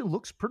connection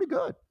looks pretty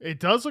good. It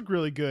does look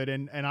really good.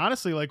 And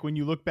honestly, like when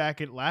you look back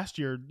at last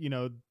year,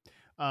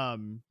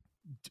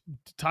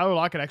 Tyler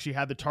Lockett actually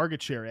had the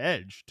target share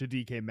edge to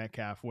DK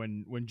Metcalf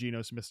when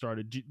Geno Smith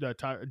started.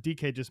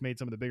 DK just made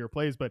some of the bigger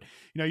plays, but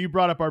you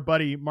brought up our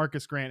buddy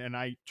Marcus Grant,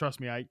 and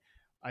trust me,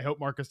 I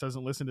hope Marcus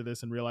doesn't listen to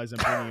this and realize I'm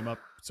bringing him up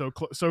so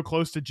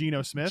close to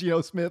Geno Smith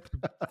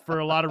for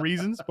a lot of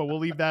reasons, but we'll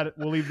leave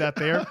that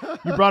there.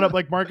 You brought up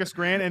like Marcus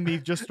Grant and the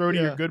just throw to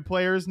your good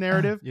players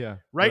narrative. Yeah.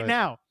 Right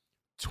now,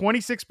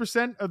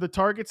 26% of the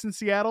targets in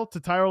Seattle to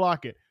Tyler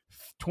Lockett,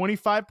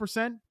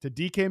 25% to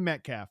DK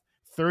Metcalf.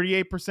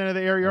 38% of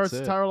the air yards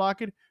to Tyler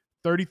Lockett,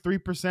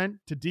 33%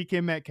 to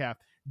DK Metcalf.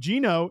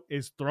 Geno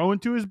is throwing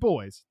to his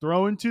boys,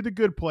 throwing to the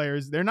good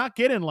players. They're not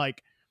getting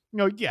like,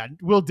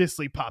 Will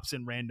Dissly pops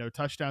in rando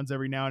touchdowns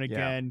every now and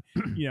again.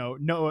 Yeah.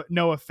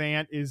 Noah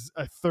Fant is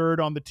a third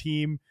on the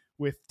team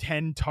with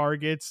 10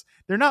 targets.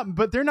 They're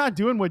not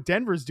doing what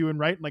Denver's doing,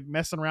 right? Like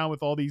messing around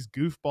with all these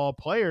goofball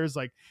players.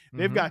 Like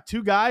they've got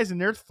two guys and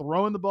they're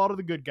throwing the ball to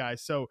the good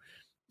guys. So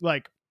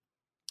like,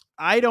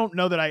 I don't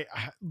know that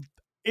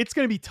it's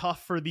going to be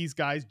tough for these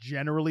guys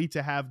generally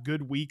to have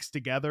good weeks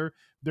together.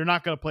 They're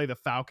not going to play the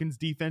Falcons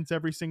defense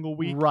every single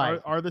week,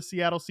 right? Are the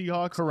Seattle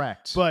Seahawks.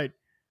 Correct. But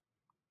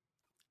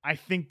I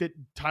think that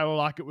Tyler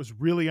Lockett was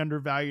really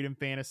undervalued in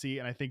fantasy.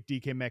 And I think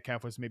DK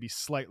Metcalf was maybe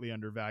slightly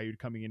undervalued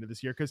coming into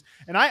this year.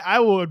 And I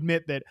will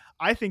admit that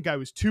I think I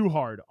was too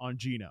hard on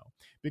Geno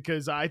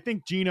because I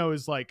think Geno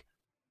is like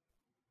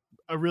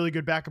a really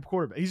good backup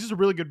quarterback. He's just a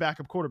really good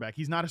backup quarterback.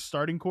 He's not a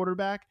starting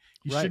quarterback.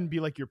 He shouldn't be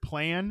like your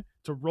plan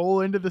to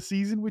roll into the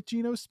season with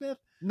Geno Smith.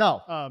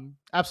 No,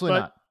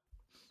 absolutely not.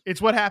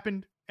 It's what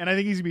happened. And I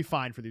think he's gonna be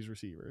fine for these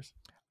receivers.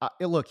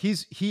 Look,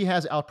 he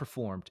has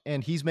outperformed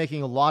and he's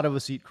making a lot of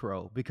us eat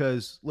crow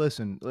because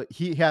listen,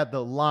 he had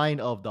the line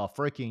of the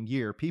freaking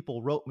year.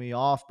 People wrote me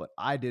off, but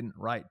I didn't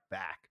write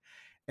back.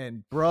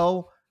 And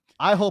bro,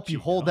 I hope you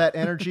hold that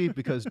energy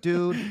because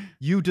dude,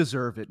 you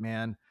deserve it,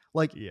 man.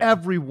 Like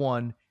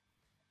everyone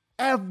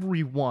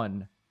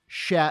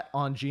shat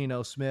on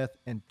Geno Smith,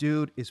 and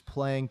dude is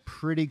playing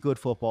pretty good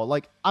football.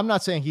 Like, I'm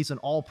not saying he's an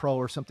all-pro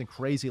or something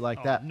crazy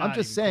like that. I'm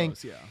just saying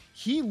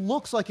he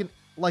looks like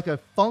a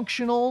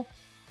functional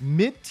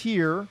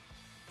mid-tier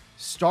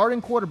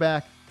starting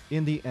quarterback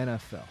in the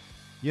NFL.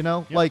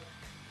 Like,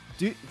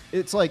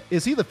 it's like,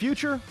 is he the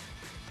future?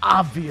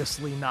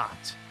 Obviously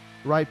not,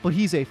 right? But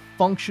he's a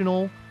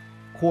functional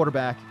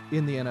quarterback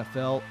in the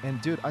NFL. And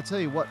dude, I tell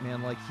you what,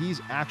 man, like he's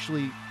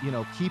actually,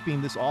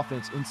 keeping this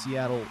offense in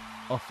Seattle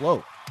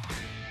afloat.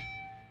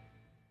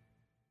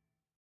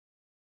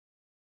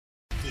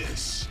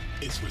 This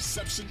is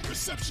Reception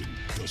Perception,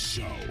 the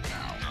show.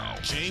 Now,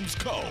 James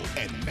Cole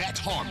and Matt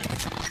Harmon.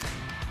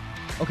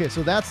 Okay,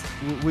 so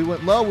we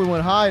went low, we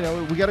went high.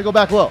 Now we got to go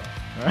back low.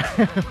 All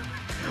right.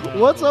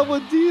 What's up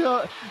with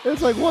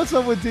what's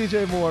up with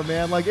DJ Moore,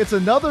 man? Like, it's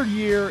another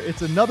year.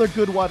 It's another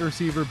good wide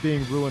receiver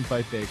being ruined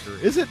by Baker.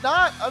 Is it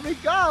not? I mean,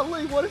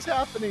 golly, what is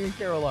happening in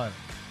Carolina?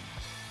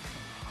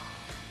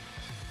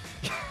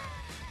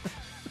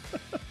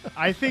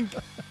 I think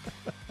that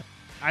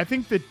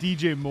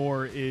DJ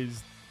Moore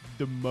is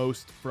the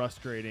most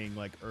frustrating,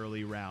 like,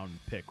 early round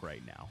pick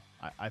right now.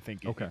 I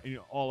think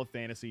all of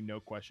fantasy, no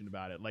question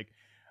about it. Like,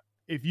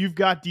 if you've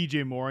got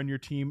DJ Moore on your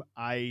team,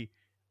 I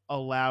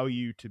allow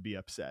you to be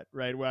upset,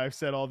 right? Where I've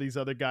said all these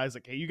other guys,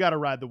 like, hey, you got to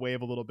ride the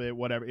wave a little bit,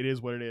 whatever. It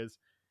is what it is.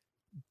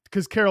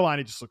 Because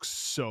Carolina just looks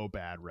so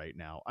bad right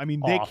now. I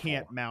mean, they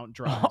can't mount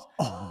drives.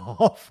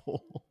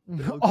 Awful,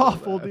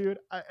 dude.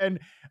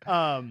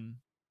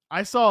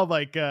 I saw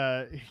like,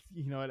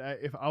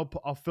 if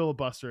I'll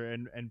filibuster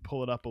and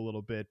pull it up a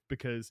little bit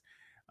because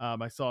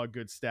I saw a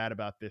good stat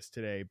about this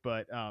today.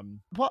 But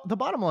the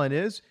bottom line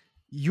is,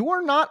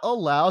 you're not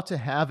allowed to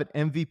have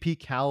an MVP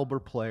caliber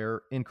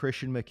player in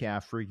Christian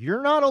McCaffrey.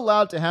 You're not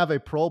allowed to have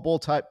a Pro Bowl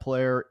type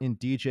player in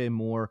DJ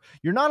Moore.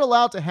 You're not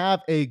allowed to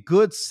have a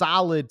good,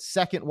 solid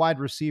second wide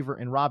receiver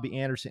in Robbie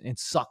Anderson and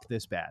suck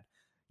this bad.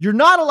 You're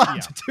not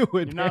allowed to do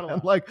it, man.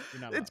 Like,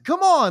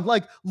 come on,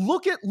 like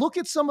look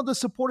at some of the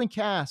supporting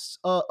casts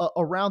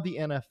around the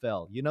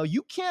NFL. You know,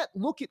 you can't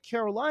look at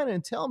Carolina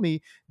and tell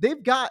me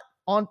they've got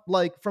on,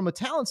 like, from a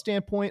talent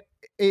standpoint,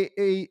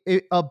 a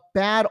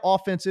bad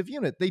offensive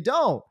unit. They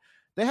don't.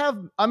 They have,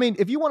 I mean,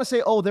 if you want to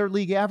say, oh, they're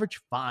league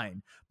average,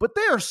 fine. But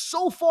they are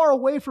so far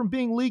away from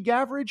being league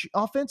average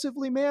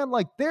offensively, man.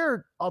 Like,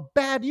 they're a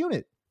bad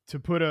unit. To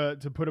put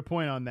a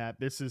point on that,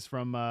 this is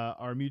from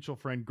our mutual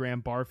friend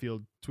Graham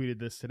Barfield, tweeted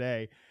this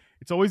today.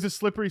 It's always a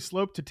slippery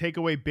slope to take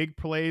away big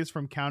plays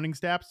from counting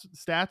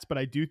stats, but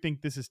I do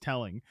think this is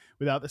telling.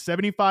 Without the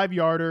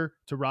 75-yarder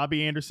to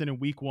Robbie Anderson in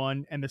week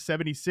 1 and the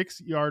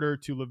 76-yarder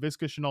to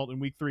Laviska Shenault in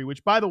week 3,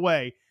 which, by the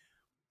way,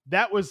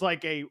 that was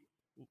like a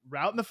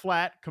route in the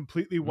flat,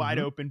 completely wide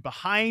open,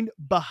 behind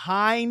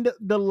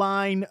the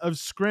line of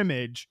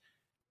scrimmage,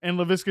 and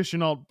Laviska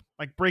Shenault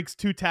like breaks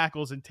 2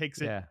 tackles and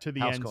takes it to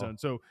the end zone.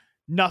 So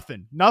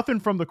nothing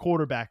from the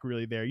quarterback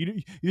really there.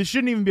 You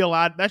shouldn't even be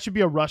allowed. That should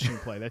be a rushing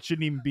play. That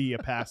shouldn't even be a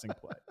passing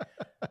play.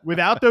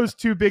 Without those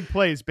 2 big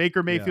plays,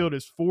 Baker Mayfield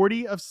is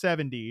 40 of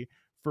 70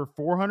 for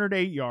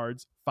 408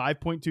 yards,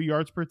 5.2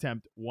 yards per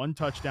attempt, 1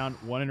 touchdown,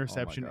 1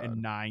 interception,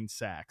 and 9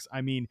 sacks.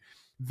 I mean,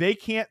 they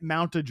can't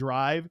mount a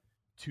drive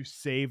to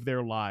save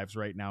their lives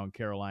right now in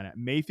Carolina.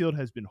 Mayfield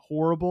has been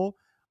horrible.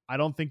 I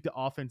don't think the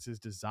offense is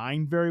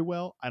designed very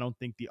well. I don't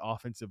think the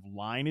offensive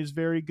line is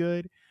very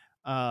good.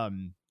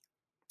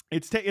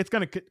 It's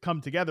going to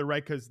come together,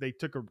 right? Because they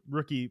took a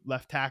rookie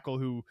left tackle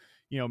who,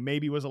 you know,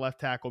 maybe was a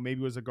left tackle, maybe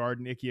was a guard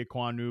in Ike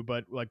Ekwonu,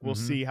 but like we'll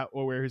see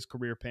where his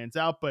career pans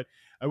out. But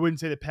I wouldn't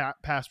say the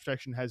pass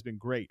protection has been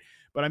great.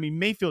 But I mean,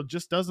 Mayfield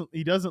just doesn't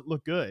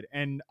look good.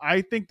 And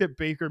I think that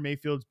Baker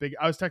Mayfield's big.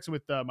 I was texting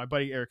with my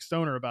buddy Eric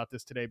Stoner about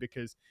this today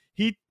because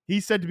he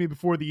said to me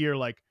before the year,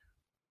 like,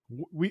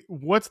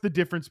 what's the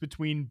difference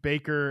between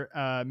Baker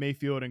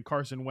Mayfield and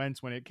Carson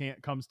Wentz when it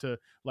comes to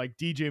like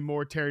DJ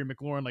Moore, Terry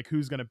McLaurin, like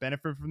who's going to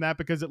benefit from that?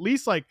 Because at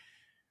least like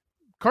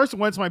Carson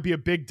Wentz might be a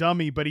big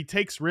dummy, but he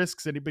takes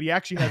risks but he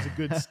actually has a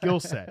good skill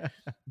set.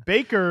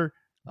 Baker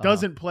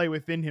doesn't play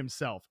within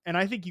himself. And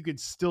I think you can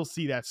still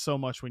see that so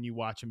much when you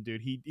watch him,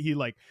 dude. He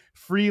like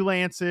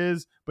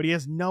freelances, but he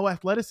has no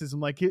athleticism.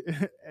 Like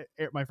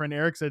my friend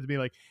Eric said to me,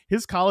 like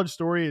his college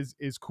story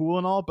is cool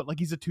and all, but like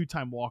he's a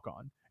 2-time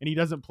walk-on and he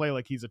doesn't play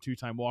like he's a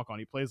 2-time walk-on.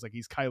 He plays like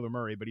he's Kyler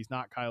Murray, but he's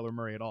not Kyler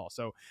Murray at all.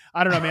 So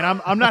I don't know,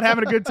 man, I'm not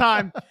having a good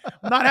time.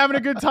 I'm not having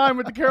a good time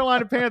with the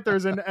Carolina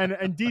Panthers and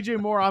DJ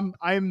Moore.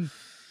 I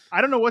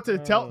don't know what to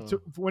tell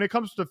when it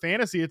comes to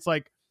fantasy. It's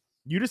like,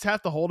 you just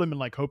have to hold him and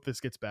like hope this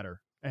gets better.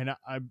 And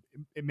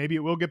maybe it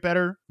will get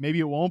better,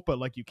 maybe it won't, but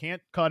like you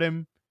can't cut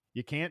him,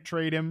 you can't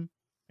trade him,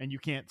 and you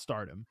can't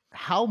start him.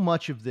 How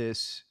much of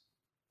this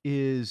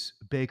is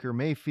Baker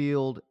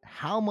Mayfield?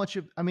 How much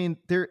of, I mean,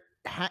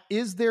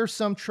 is there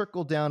some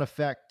trickle down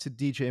effect to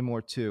DJ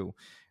Moore too?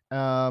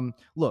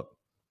 Look,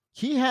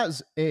 he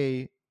has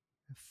a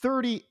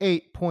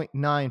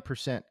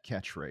 38.9%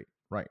 catch rate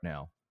right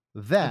now.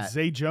 That's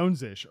Zay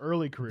Jones-ish,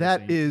 early career.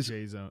 That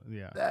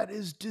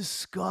is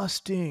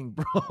disgusting,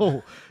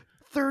 bro.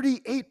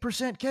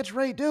 38% catch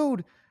rate,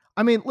 dude.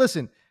 I mean,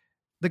 listen,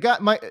 the guy,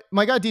 my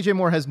guy DJ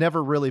Moore has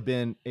never really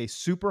been a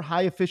super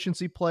high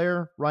efficiency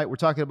player, right? We're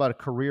talking about a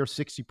career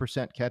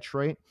 60% catch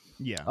rate.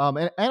 Yeah.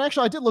 And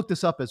actually, I did look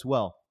this up as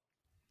well.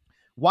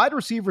 Wide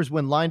receivers,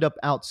 when lined up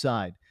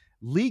outside,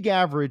 league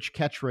average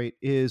catch rate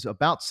is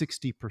about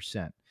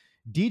 60%.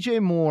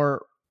 DJ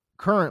Moore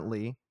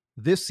currently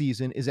this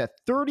season is at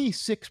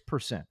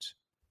 36%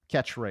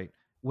 catch rate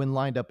when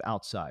lined up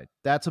outside.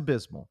 That's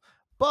abysmal.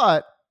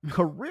 But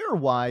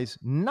career-wise,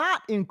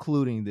 not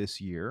including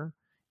this year,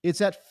 it's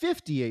at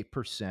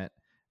 58%,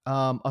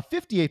 a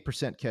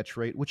 58% catch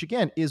rate, which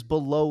again is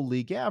below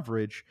league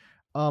average.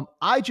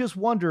 I just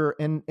wonder,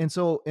 and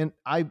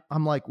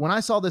I'm like, when I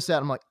saw this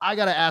stat, I'm like, I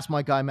got to ask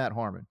my guy Matt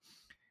Harmon,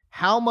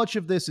 how much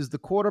of this is the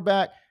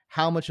quarterback?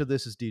 How much of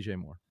this is DJ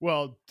Moore?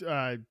 Well,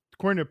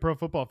 according to Pro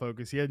Football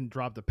Focus, he hadn't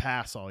dropped a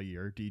pass all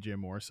year, DJ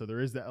Moore. So there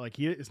is that. Like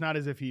it's not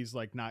as if he's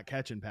like not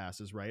catching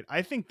passes, right?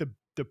 I think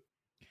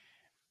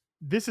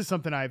this is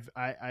something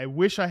I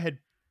wish I had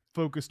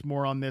focused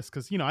more on this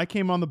because, you know, I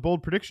came on the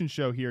Bold Prediction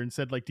show here and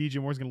said like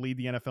DJ Moore's going to lead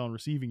the NFL in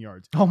receiving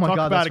yards. Oh my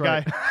God, that's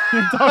right.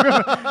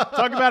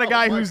 Talk about a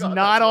guy who's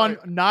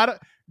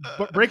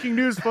but breaking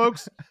news,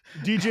 folks,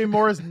 DJ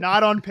Moore is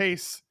not on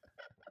pace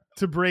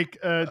to lead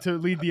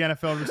the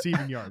NFL in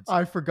receiving yards.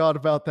 I forgot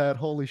about that.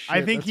 Holy shit.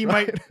 I think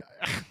might.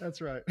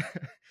 That's right. Wow.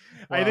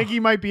 I think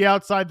he might be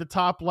outside the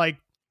top like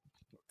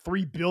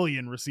 3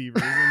 billion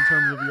receivers in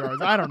terms of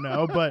yards. I don't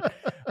know, but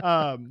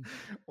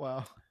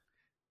wow.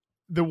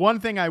 The one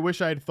thing I wish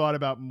I had thought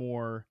about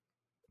more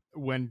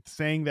when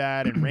saying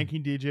that and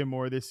ranking DJ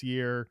Moore this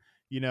year,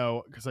 you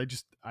know, because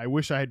I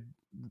wish I had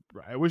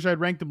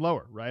ranked him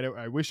lower, right?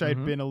 I wish I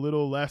had been a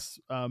little less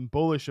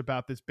bullish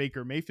about this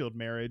Baker Mayfield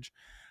marriage.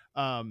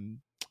 The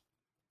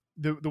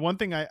one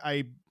thing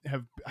I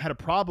have had a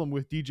problem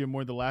with DJ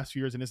Moore the last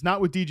few years, and it's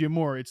not with DJ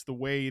Moore, it's the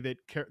way that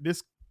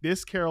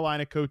this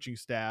Carolina coaching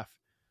staff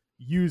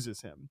uses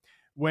him.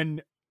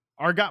 When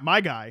my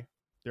guy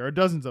There are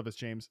dozens of us,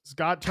 James.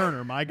 Scott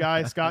Turner, my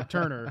guy, Scott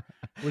Turner,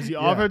 was the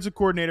offensive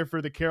coordinator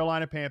for the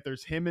Carolina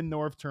Panthers. Him and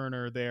Norv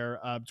Turner there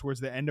towards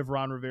the end of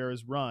Ron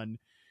Rivera's run.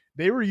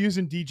 They were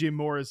using DJ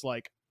Moore as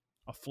like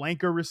a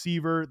flanker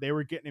receiver. They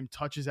were getting him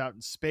touches out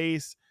in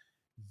space.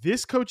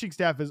 This coaching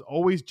staff is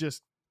always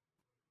just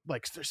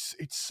like,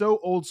 it's so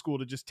old school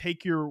to just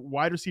take your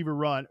wide receiver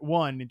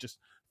one and just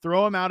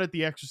throw him out at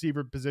the X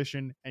receiver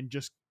position and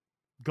just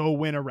go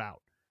win a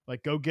route.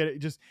 Like, go get it.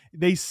 Just,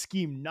 they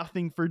scheme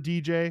nothing for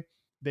DJ.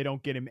 They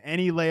don't get him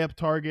any layup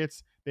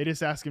targets. They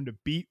just ask him to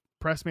beat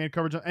press man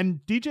coverage. And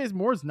DJ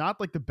Moore is not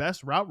like the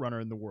best route runner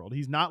in the world.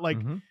 He's not like,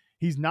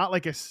 he's not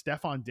like a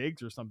Stephon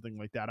Diggs or something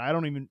like that. I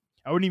wouldn't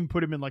even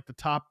put him in like the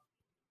top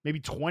maybe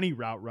 20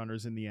 route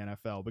runners in the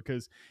NFL,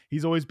 because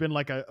he's always been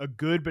like a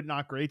good but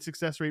not great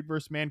success rate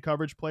versus man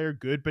coverage player,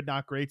 good but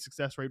not great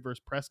success rate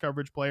versus press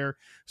coverage player.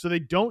 So they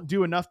don't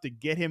do enough to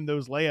get him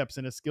those layups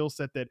in a skill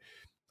set that,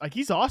 like,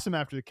 he's awesome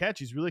after the catch.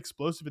 He's really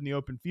explosive in the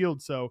open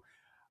field. So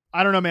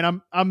I don't know,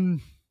 man.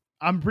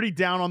 I'm pretty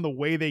down on the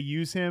way they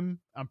use him.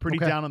 I'm pretty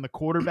down on the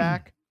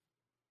quarterback.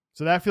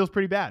 So that feels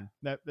pretty bad.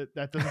 That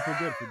doesn't feel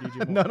good for DJ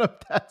Moore. None of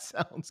that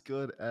sounds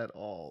good at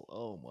all.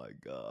 Oh my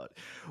God.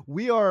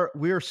 We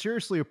are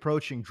seriously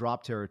approaching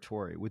drop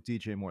territory with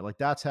DJ Moore. Like,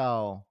 that's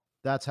how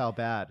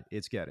bad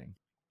it's getting.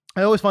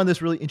 I always find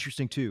this really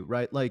interesting too,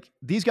 right? Like,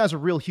 these guys are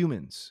real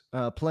humans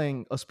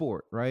playing a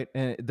sport, right?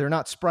 And they're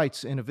not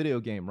sprites in a video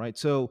game, right?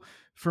 So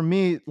for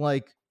me,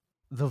 like,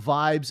 the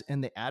vibes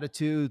and the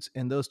attitudes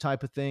and those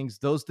type of things,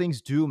 those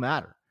things do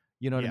matter.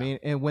 You know what I mean?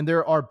 And when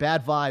there are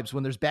bad vibes,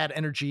 when there's bad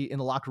energy in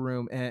the locker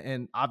room,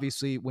 and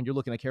obviously when you're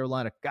looking at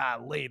Carolina,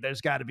 golly, there's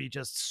got to be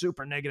just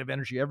super negative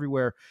energy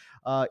everywhere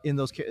in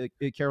those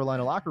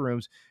Carolina locker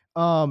rooms.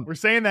 We're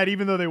saying that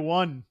even though they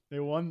won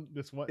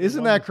this one.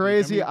 Isn't that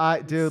crazy?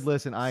 Dude,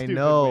 listen, I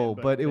know,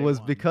 but it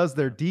was because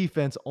their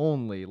defense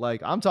only.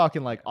 Like, I'm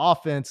talking like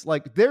offense,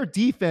 like their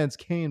defense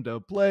came to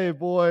play,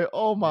 boy.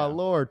 Oh my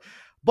Lord.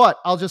 But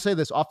I'll just say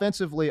this: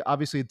 offensively,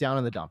 obviously down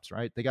in the dumps,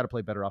 right? They got to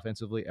play better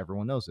offensively.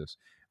 Everyone knows this.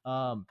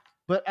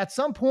 But at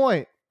some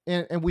point,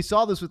 and we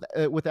saw this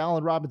with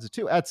Allen Robinson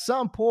too, at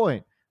some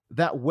point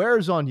that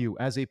wears on you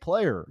as a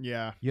player.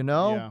 Yeah. You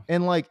know? Yeah.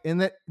 And like,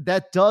 and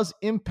that does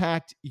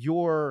impact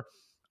your,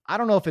 I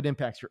don't know if it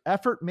impacts your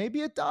effort.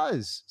 Maybe it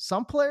does.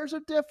 Some players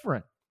are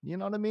different. You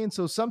know what I mean?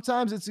 So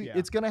sometimes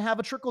it's going to have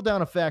a trickle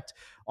down effect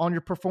on your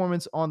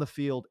performance on the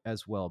field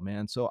as well,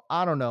 man. So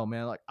I don't know,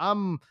 man. Like,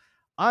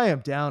 I am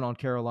down on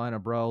Carolina,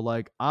 bro.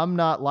 Like, I'm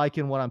not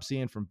liking what I'm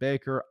seeing from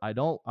Baker.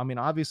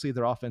 Obviously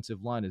their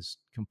offensive line is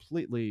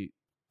completely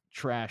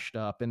trashed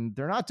up, and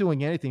they're not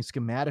doing anything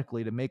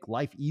schematically to make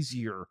life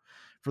easier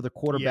for the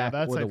quarterback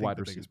or the wide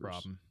receivers.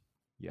 Problem.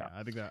 Yeah.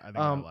 I think that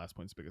last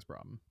point's the biggest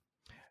problem.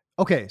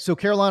 Okay. So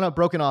Carolina,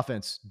 broken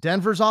offense.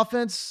 Denver's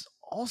offense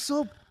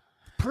also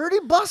pretty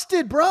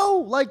busted, bro.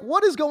 Like,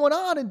 what is going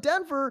on in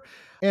Denver?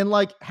 And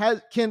like,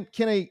 can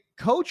a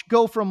coach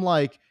go from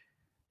like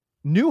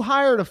new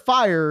hire to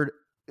fired?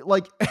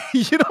 Like,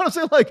 you know what I'm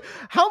saying? Like,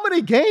 how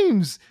many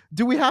games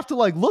do we have to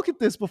like look at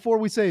this before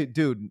we say,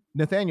 dude,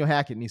 Nathaniel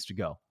Hackett needs to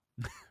go?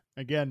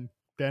 Again,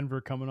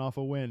 Denver coming off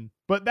a win,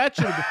 but that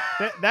should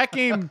have that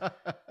game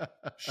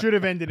should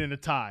have ended in a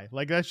tie.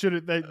 Like, that should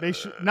have they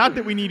should, not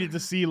that we needed to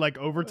see like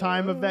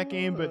overtime of that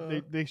game,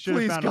 but they should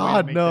have found a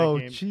way to make that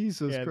game.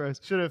 Jesus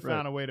Christ, should have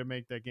found a way to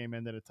make that game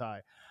end in a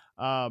tie.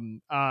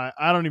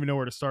 I don't even know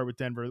where to start with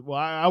Denver. Well,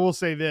 I will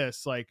say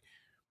this: like,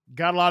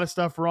 got a lot of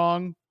stuff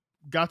wrong,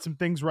 got some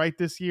things right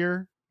this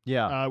year.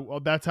 Yeah.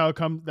 Well, that's how it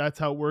comes. That's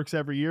how it works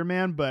every year,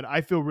 man. But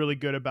I feel really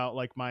good about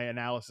like my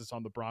analysis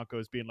on the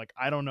Broncos being like,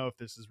 I don't know if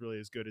this is really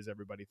as good as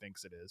everybody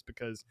thinks it is,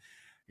 because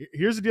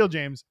here's the deal,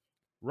 James.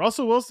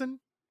 Russell Wilson,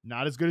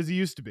 not as good as he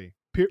used to be.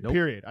 Nope.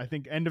 Period. I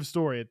think end of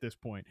story at this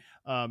point.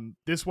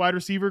 This wide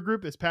receiver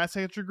group, this pass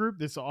catcher group,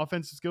 this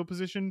offensive skill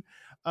position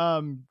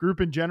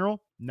group in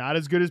general, not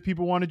as good as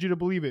people wanted you to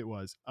believe it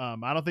was.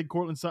 I don't think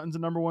Cortland Sutton's a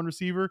number one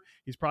receiver.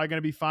 He's probably going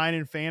to be fine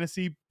in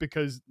fantasy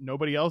because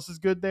nobody else is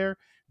good there.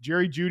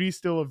 Jerry Jeudy's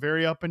still a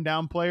very up and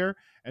down player,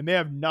 and they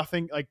have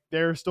nothing. Like,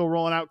 they're still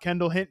rolling out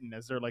Kendall Hinton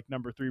as their like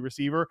number 3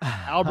 receiver.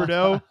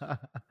 Alberto,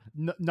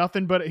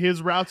 nothing but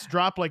his routes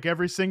drop like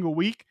every single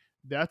week.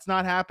 That's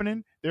not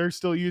happening. They're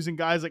still using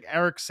guys like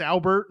Eric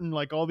Saubert and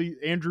like all the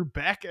Andrew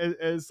Beck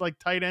as like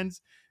tight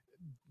ends.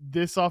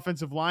 This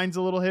offensive line's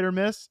a little hit or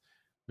miss.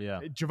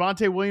 Yeah.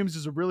 Javonte Williams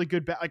is a really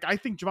good back. Like, I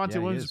think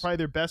Javonte Williams is probably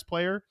their best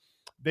player.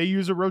 They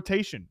use a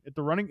rotation in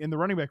the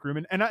running back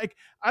room. And I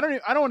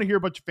don't want to hear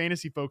a bunch of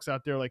fantasy folks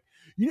out there like,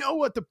 you know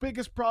what the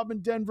biggest problem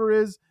in Denver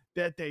is?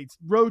 That they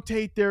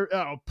rotate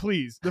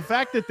please. The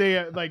fact that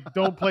they like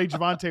don't play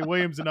Javonte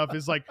Williams enough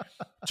is like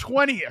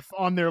 20th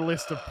on their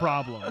list of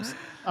problems.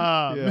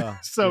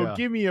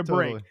 Give me a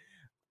break.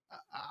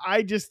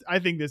 I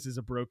think this is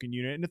a broken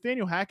unit. And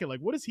Nathaniel Hackett, like,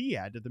 what does he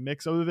add to the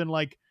mix other than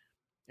like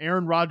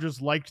Aaron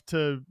Rodgers liked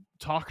to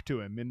talk to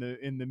him in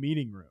the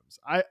meeting rooms?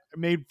 I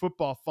made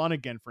football fun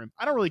again for him.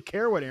 I don't really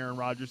care what Aaron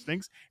Rodgers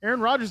thinks. Aaron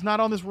Rodgers not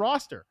on this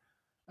roster.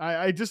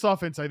 This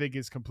offense, I think,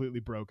 is completely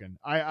broken.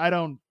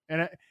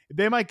 And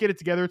they might get it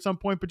together at some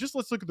point, but just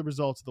let's look at the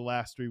results of the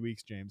last 3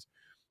 weeks, James.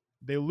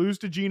 They lose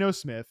to Geno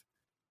Smith.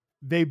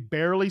 They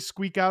barely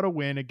squeak out a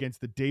win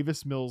against the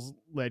Davis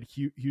Mills-led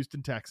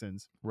Houston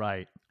Texans.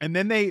 Right. And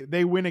then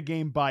they win a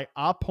game by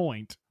a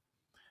point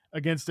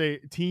against a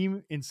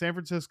team in San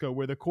Francisco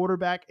where the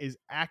quarterback is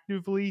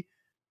actively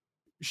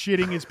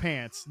shitting his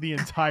pants the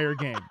entire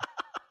game.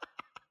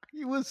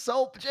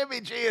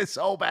 Jimmy G is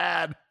so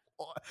bad.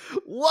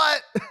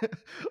 What?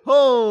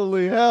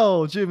 Holy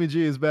hell, Jimmy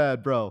G is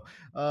bad, bro.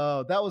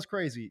 That was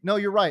crazy. No,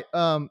 you're right.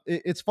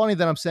 It's funny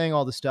that I'm saying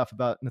all this stuff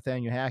about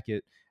Nathaniel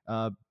Hackett,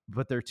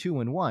 but they're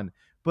 2-1.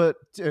 But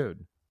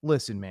dude,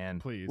 listen, man.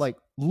 Please. Like,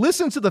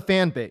 listen to the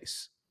fan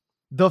base.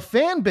 The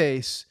fan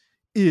base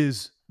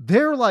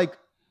they're like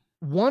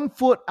 1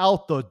 foot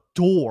out the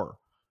door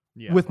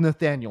with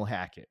Nathaniel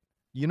Hackett.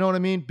 You know what I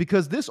mean?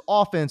 Because this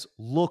offense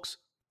looks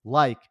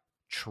like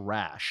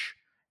trash.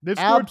 They've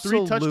scored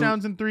 3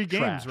 touchdowns in 3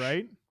 games,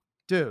 right?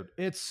 Dude,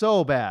 it's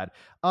so bad.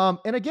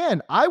 And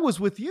again, I was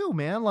with you,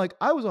 man. Like,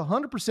 I was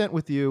 100%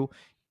 with you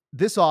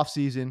this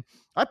offseason.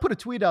 I put a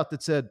tweet out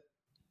that said,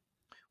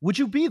 would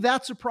you be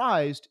that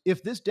surprised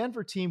if this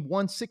Denver team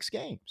won 6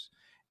 games?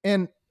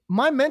 And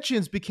my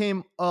mentions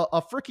became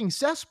a freaking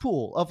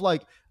cesspool of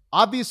like,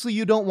 obviously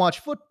you don't watch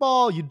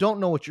football. You don't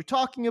know what you're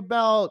talking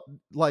about.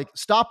 Like,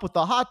 stop with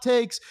the hot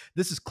takes.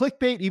 This is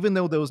clickbait, even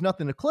though there was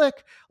nothing to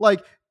click.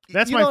 Like,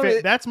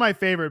 that's my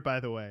favorite, by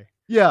the way.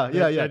 Yeah.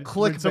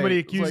 Clickbait. Somebody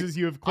accuses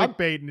you of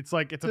clickbait, and it's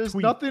like, it's a tweet.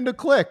 There's nothing to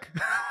click.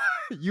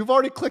 You've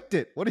already clicked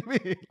it. What do you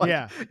mean? Like,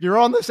 yeah. You're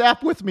on this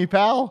app with me,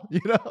 pal.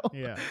 You know?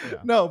 Yeah.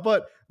 No,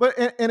 but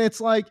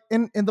it's like,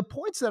 and the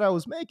points that I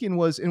was making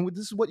was, and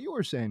this is what you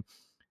were saying.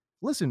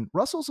 Listen,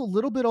 Russell's a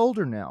little bit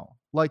older now.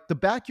 Like, the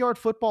backyard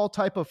football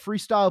type of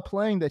freestyle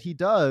playing that he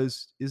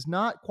does is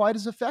not quite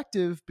as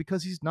effective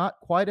because he's not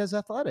quite as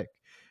athletic.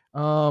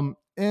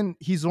 And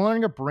he's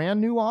learning a brand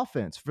new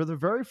offense for the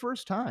very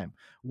first time,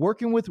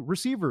 working with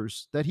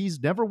receivers that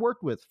he's never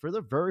worked with for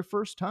the very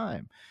first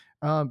time.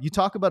 You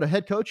talk about a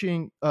head coach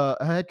who's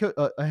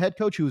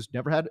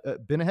never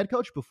been a head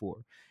coach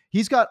before.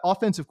 He's got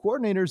offensive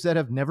coordinators that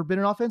have never been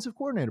an offensive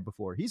coordinator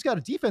before. He's got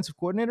a defensive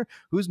coordinator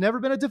who's never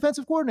been a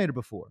defensive coordinator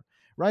before,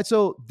 right?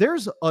 So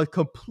there's a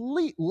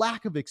complete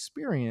lack of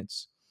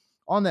experience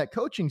on that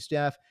coaching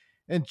staff.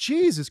 And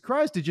Jesus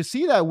Christ, did you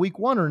see that week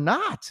 1 or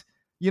not?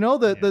 You know,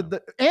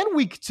 and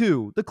week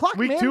 2, the clock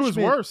management. Week 2 is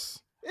worse.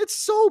 It's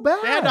so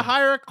bad. They had to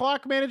hire a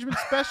clock management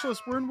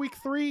specialist. We're in week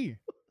 3.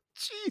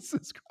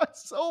 Jesus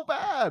Christ, so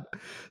bad.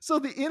 So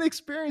the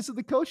inexperience of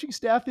the coaching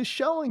staff is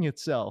showing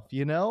itself,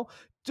 you know?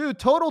 Dude,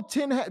 total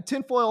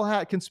tinfoil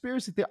hat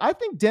conspiracy theory. I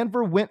think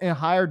Denver went and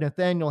hired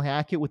Nathaniel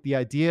Hackett with the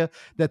idea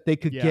that they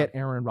could get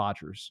Aaron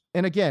Rodgers.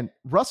 And again,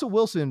 Russell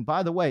Wilson,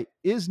 by the way,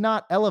 is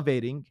not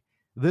elevating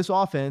this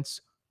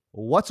offense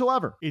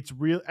whatsoever. It's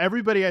real.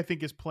 Everybody, I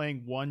think, is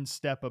playing one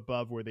step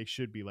above where they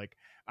should be. Like,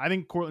 I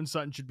think Cortland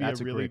Sutton should be a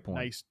really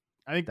nice.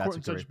 I think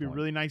Cortland Sutton should be a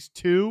really nice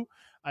 2.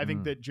 I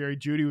think that Jerry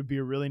Jeudy would be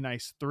a really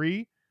nice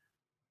 3.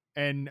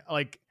 And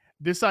like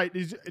this,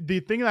 the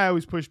thing that I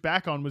always push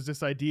back on was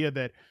this idea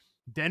that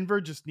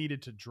Denver just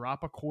needed to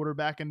drop a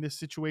quarterback in this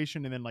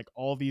situation, and then like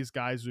all these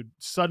guys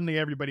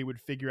everybody would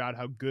figure out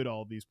how good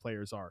all these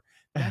players are.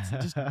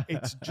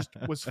 That's just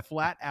was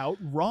flat out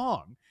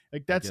wrong.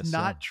 Like, that's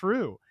not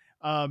true.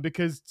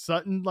 Because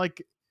Sutton's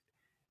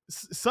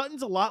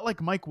a lot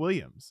like Mike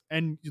Williams,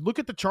 and you look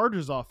at the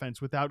Chargers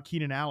offense without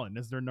Keenan Allen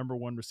as their number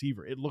 1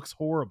 receiver. It looks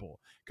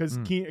horrible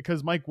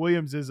because Mike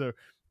Williams is a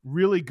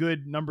really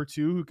good number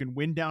 2 who can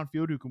win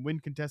downfield, who can win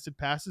contested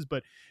passes,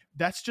 but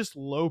that's just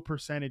low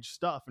percentage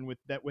stuff. And with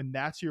that, when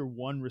that's your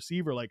one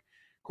receiver, like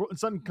Cortland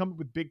Sutton come up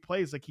with big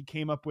plays, like he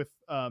came up with,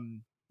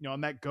 on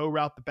that go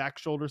route, the back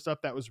shoulder stuff,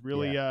 that was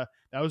really, that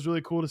was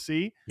really cool to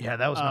see. Yeah,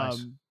 that was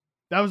nice.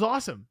 That was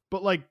awesome.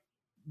 But like,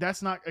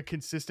 that's not a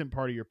consistent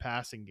part of your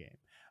passing game.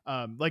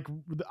 Like,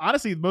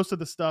 honestly, most of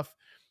the stuff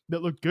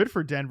that looked good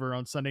for Denver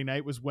on Sunday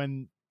night was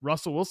when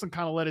Russell Wilson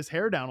kind of let his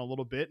hair down a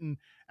little bit and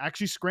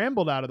actually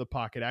scrambled out of the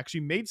pocket,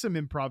 actually made some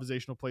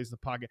improvisational plays in the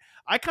pocket.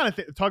 I kind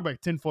of talk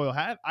about tinfoil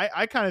hat.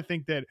 I kind of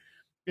think that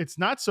it's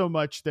not so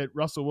much that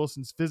Russell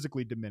Wilson's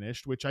physically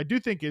diminished, which I do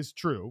think is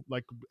true.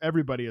 Like,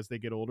 everybody as they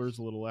get older is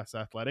a little less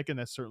athletic, and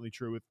that's certainly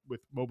true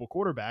with mobile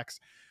quarterbacks.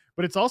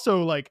 But it's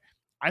also like,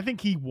 I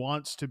think he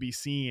wants to be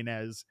seen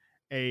as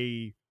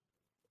a,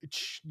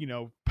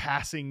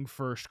 passing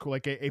first,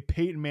 like a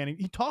Peyton Manning.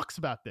 He talks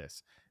about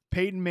this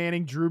Peyton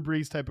Manning, Drew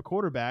Brees type of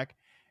quarterback.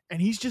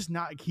 And he's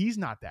not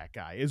that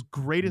guy. As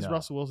great as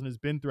Russell Wilson has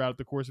been throughout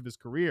the course of his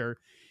career,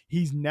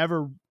 he's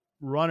never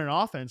run an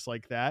offense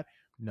like that.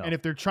 No. And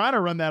if they're trying to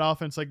run that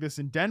offense like this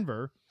in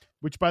Denver,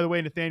 which, by the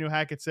way, Nathaniel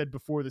Hackett said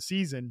before the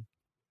season,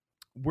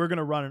 we're going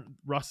to run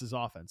Russ's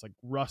offense. Like,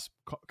 Russ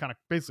kind of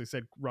basically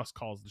said, Russ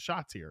calls the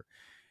shots here.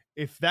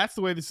 If that's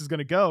the way this is going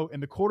to go,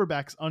 and the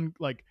quarterback's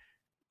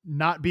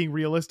not being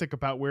realistic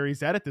about where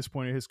he's at this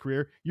point in his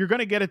career, you're going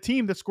to get a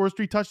team that scores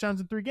 3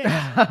 touchdowns in 3 games.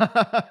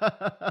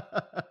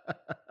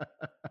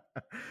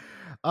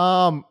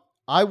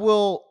 I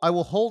will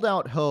hold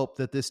out hope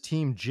that this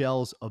team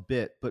gels a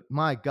bit, but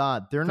my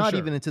God, they're not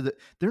even into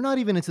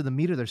the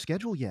meat of their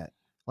schedule yet.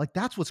 Like,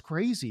 that's what's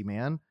crazy,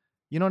 man.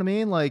 You know what I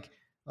mean? Like,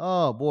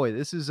 oh boy,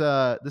 this is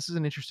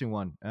an interesting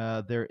one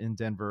there in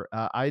Denver.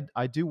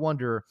 I do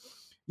wonder.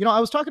 I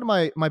was talking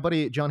to my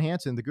buddy John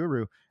Hansen, the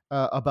guru,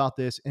 about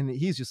this, and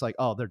he's just like,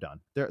 "Oh, they're done.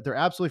 They're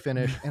absolutely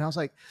finished." And I was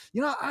like,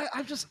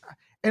 I just,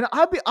 and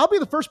I'll be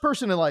the first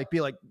person to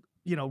be like,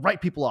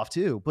 write people off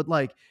too. But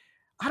like,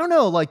 I don't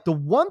know. Like, the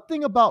one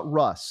thing about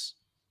Russ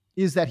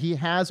is that he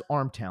has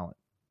arm talent,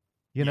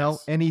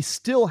 and he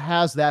still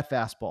has that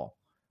fastball.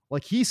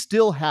 Like, he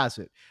still has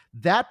it.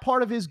 That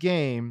part of his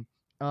game,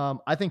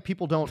 I think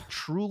people don't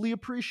truly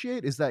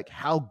appreciate is like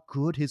how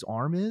good his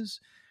arm is.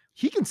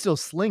 He can still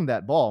sling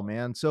that ball,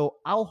 man. So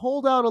I'll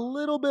hold out a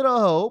little bit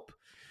of hope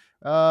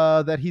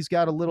that he's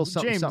got a little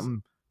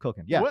something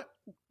cooking. Yeah.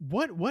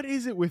 What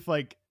is it with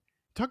like,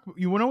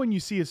 when you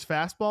see his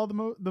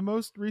fastball the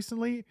most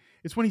recently,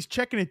 it's when he's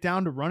checking it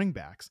down to running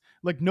backs.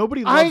 Like,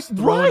 nobody loves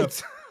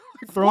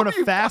throwing a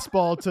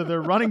fastball to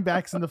their running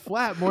backs in the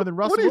flat more than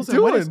Russell Wilson.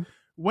 Doing?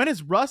 When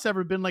has Russ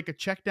ever been like a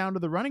check down to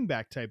the running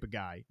back type of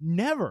guy?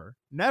 Never,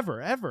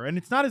 ever. And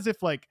it's not as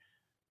if like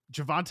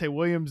Javonte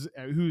Williams,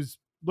 who's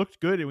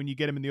looked good, and when you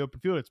get him in the open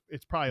field,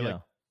 it's probably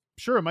like,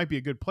 sure, it might be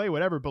a good play,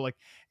 whatever, but like,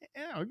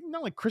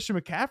 not like Christian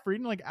McCaffrey,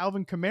 not like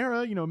Alvin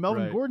Kamara,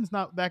 Melvin Gordon's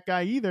not that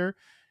guy either.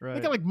 Right.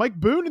 They got like Mike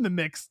Boone in the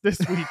mix this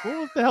week.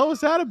 What the hell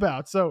was that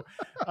about? So,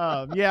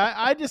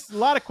 I just, a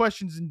lot of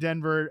questions in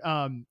Denver.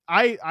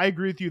 I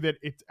agree with you that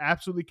it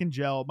absolutely can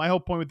gel. My whole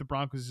point with the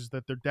Broncos is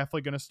that they're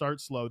definitely going to start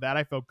slow. That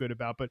I felt good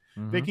about, but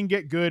they can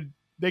get good.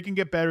 They can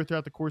get better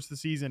throughout the course of the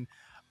season.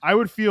 I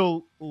would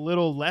feel a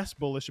little less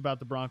bullish about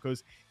the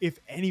Broncos if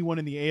anyone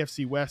in the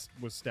AFC West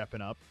was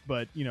stepping up.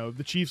 But,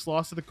 the Chiefs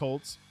lost to the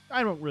Colts.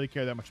 I don't really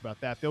care that much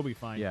about that. They'll be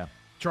fine. Yeah.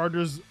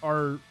 Chargers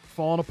are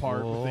falling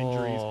apart with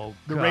injuries.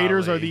 The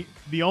Raiders are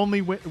the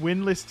only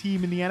winless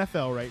team in the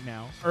NFL right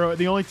now, or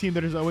the only team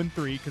that is 0-3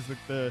 because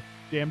the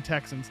damn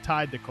Texans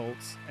tied the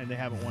Colts and they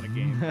haven't won a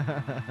game.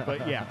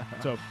 But yeah,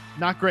 so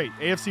not great.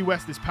 AFC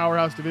West, this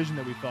powerhouse division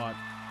that we thought,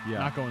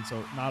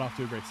 not off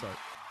to a great start.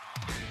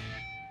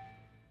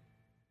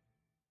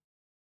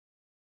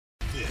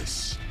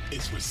 This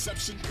is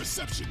Reception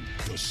Perception,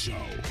 the show.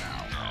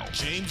 Now,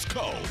 James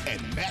Cole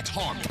and Matt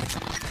Harmon.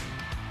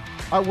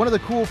 One of the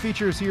cool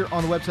features here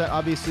on the website,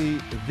 obviously,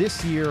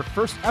 this year,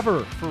 first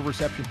ever for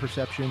Reception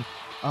Perception.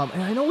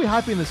 And I know we're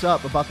hyping this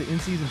up about the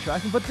in-season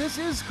tracking, but this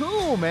is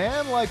cool,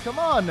 man. Like, come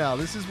on now.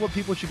 This is what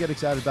people should get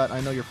excited about.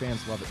 I know your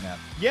fans love it, Matt.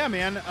 Yeah,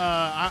 man.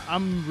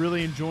 I'm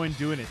really enjoying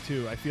doing it,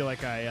 too. I feel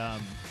like I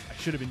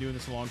should have been doing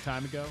this a long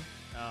time ago.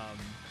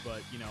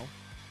 But,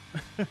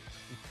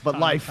 but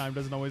life. Time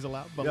doesn't always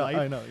allow. But yeah, life.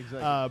 I know,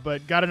 exactly.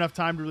 But got enough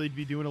time to really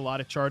be doing a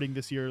lot of charting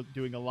this year,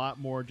 doing a lot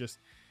more just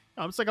 –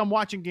 it's like I'm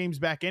watching games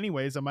back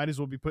anyways. I might as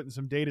well be putting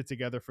some data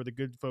together for the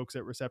good folks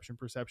at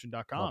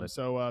receptionperception.com.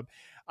 So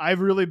I've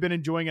really been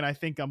enjoying it. I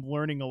think I'm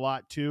learning a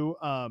lot too.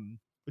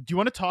 Do you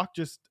want to talk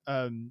just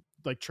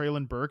like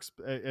Treylon Burks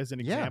as an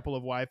example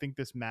of why I think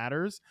this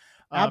matters?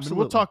 Absolutely. And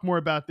we'll talk more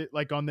about it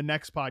like on the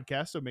next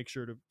podcast. So make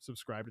sure to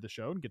subscribe to the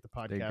show and get the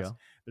podcast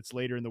that's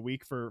later in the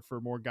week for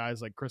more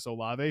guys like Chris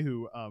Olave,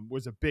 who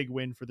was a big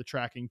win for the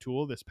tracking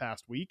tool this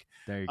past week.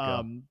 There you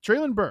go.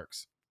 Treylon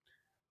Burks.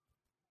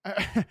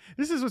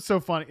 This is what's so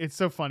funny. It's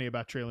so funny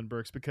about Treylon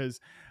Burks because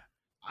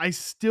I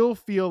still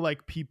feel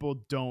like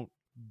people don't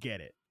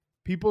get it.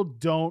 People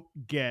don't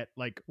get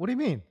like, what do you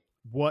mean?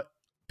 What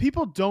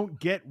people don't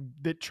get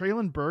that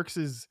Treylon Burks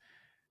is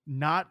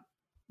not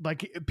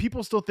like,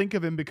 people still think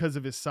of him because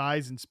of his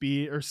size and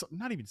speed, or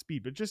not even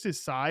speed, but just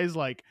his size.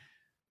 Like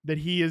that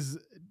he is,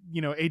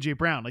 AJ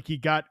Brown. Like he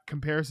got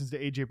comparisons to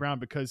AJ Brown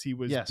because he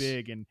was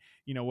big and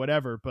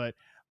whatever. But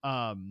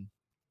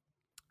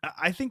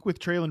I think with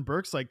Treylon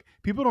Burks, like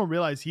people don't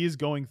realize he is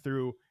going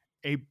through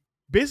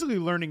basically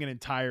learning an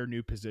entire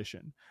new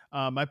position.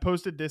 I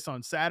posted this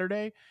on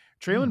Saturday.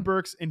 Treylon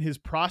Burks in his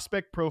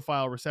prospect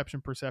profile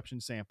reception perception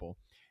sample,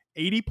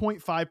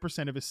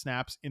 80.5% of his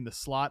snaps in the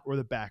slot or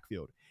the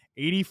backfield,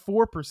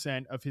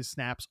 84% of his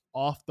snaps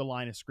off the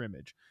line of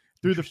scrimmage.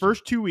 Through the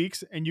first 2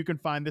 weeks, and you can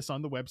find this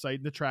on the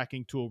website, the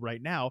tracking tool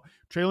right now,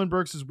 Treylon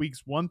Burks is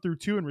weeks 1 through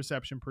 2 in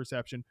reception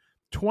perception,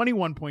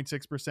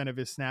 21.6% of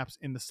his snaps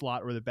in the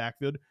slot or the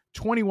backfield,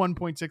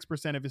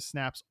 21.6% of his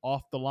snaps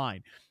off the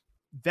line.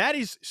 That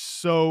is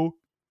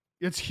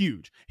it's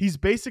huge. He's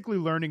basically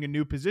learning a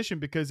new position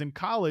because in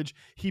college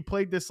he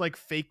played this like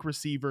fake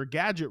receiver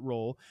gadget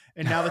role,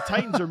 and now the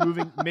Titans are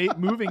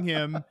moving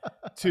him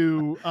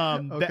to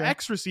the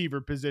X receiver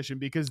position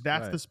because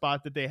that's the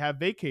spot that they have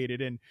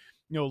vacated. And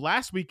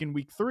last week in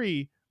week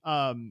 3,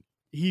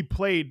 he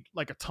played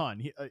like a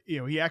ton.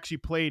 He actually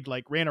played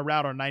like ran a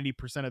route on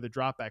 90% of the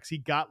dropbacks. He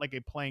got like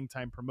a playing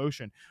time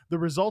promotion. The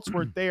results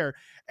weren't there.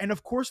 And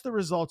of course the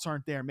results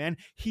aren't there, man.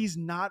 He's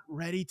not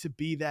ready to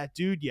be that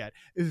dude yet.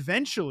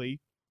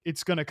 Eventually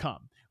it's going to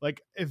come. Like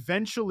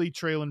eventually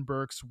Treylon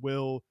Burks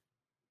will,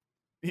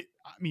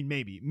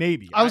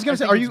 maybe. I was going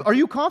to say, are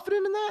you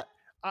confident in that?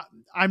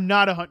 I'm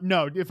not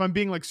no. If I'm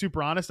being like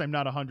super honest, I'm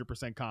not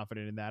 100%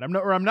 confident in that. I'm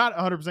not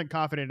 100%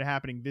 confident in it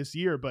happening this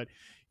year. But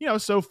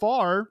so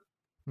far,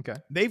 okay,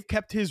 they've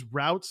kept his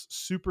routes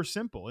super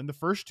simple. In the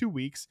first 2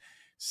 weeks,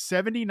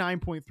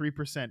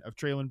 79.3% of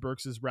Treylon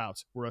Burks'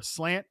 routes were a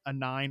slant, a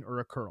 9, or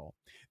a curl.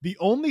 The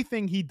only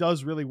thing he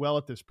does really well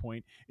at this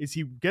point is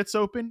he gets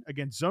open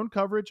against zone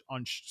coverage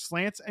on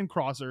slants and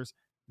crossers.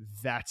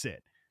 That's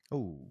it.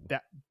 Oh,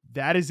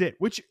 that is it.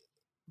 Which,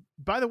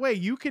 by the way,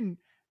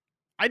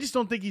 I just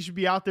don't think he should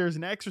be out there as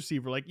an X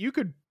receiver. Like, you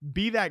could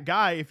be that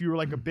guy if you were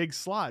like a big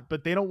slot,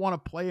 but they don't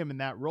want to play him in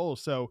that role.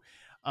 So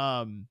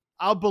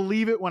I'll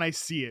believe it when I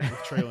see it with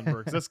Treylon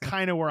Burks. That's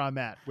kind of where I'm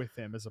at with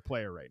him as a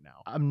player right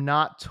now. I'm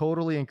not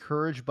totally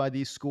encouraged by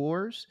these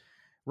scores,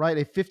 right?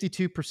 A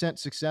 52%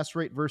 success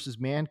rate versus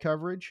man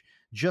coverage,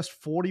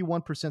 just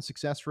 41%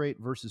 success rate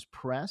versus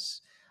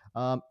press,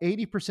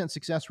 80%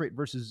 success rate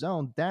versus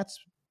zone.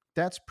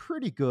 That's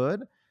pretty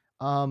good.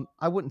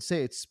 I wouldn't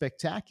say it's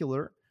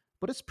spectacular,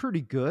 but it's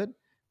pretty good.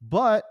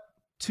 But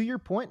to your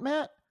point,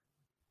 Matt,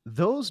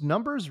 those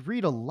numbers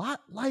read a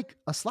lot like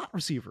a slot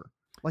receiver.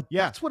 Like,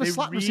 that's what a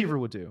slot receiver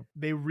would do.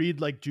 They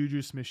read like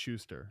Juju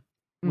Smith-Schuster,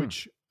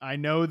 which I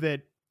know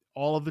that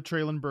all of the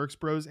Treylon Burks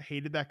bros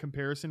hated that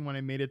comparison when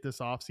I made it this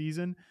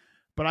offseason,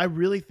 but I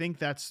really think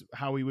that's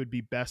how he would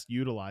be best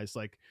utilized.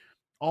 Like,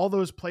 all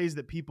those plays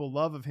that people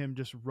love of him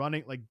just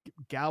running, like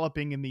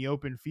galloping in the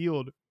open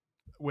field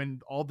when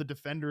all the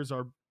defenders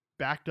are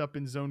backed up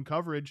in zone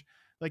coverage.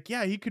 Like,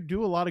 yeah, he could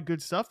do a lot of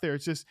good stuff there.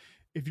 It's just,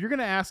 if you're going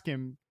to ask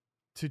him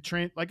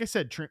to like I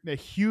said, a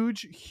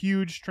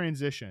huge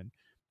transition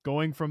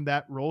going from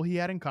that role he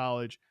had in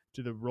college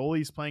to the role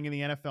he's playing in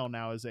the NFL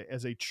now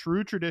as a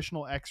true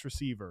traditional X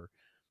receiver,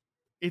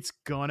 it's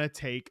gonna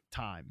take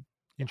time.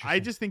 I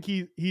just think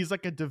he's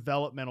like a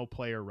developmental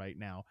player right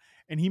now,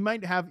 and he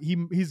might have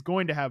he's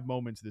going to have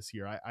moments this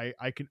year.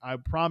 I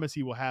promise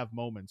he will have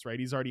moments. Right,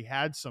 he's already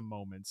had some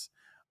moments,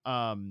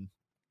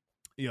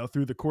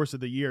 through the course of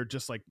the year,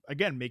 just like,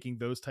 again, making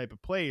those type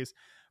of plays.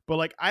 But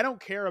like, I don't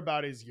care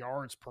about his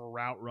yards per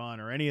route run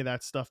or any of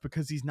that stuff,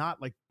 because he's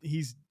not like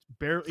he's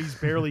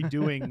barely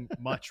doing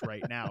much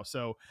right now.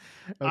 So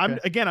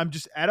okay. I'm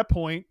just at a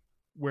point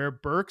where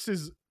Burks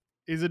is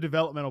a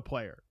developmental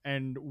player,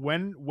 and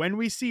when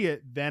we see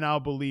it, then I'll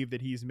believe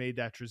that he's made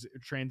that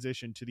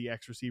transition to the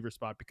X receiver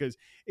spot, because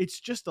it's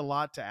just a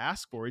lot to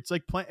ask for. It's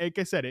like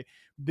I said,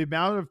 the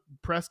amount of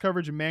press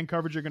coverage and man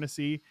coverage you're going to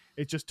see,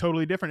 it's just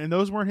totally different, and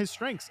those weren't his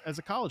strengths as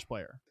a college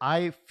player.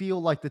 I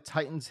feel like the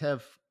Titans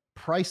have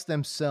priced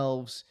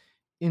themselves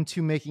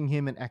into making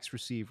him an X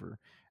receiver.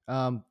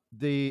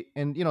 The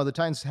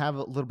Titans have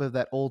a little bit of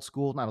that old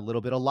school, not a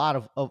little bit, a lot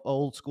of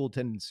old school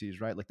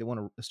tendencies, right? Like, they want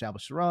to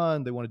establish the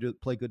run, they want to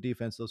play good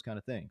defense, those kind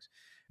of things.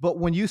 But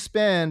when you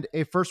spend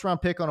a first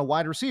round pick on a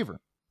wide receiver,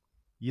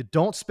 you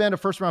don't spend a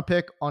first round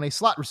pick on a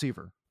slot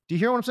receiver. Do you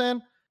hear what I'm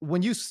saying?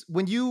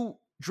 When you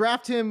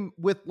draft him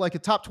with like a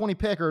top 20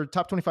 pick or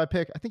top 25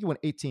 pick, I think he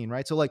went 18,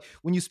 right? So like,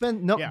 when you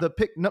spend the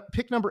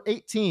pick number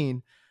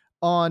 18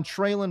 on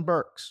Treylon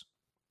Burks,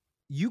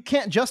 you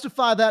can't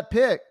justify that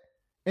pick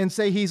and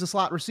say he's a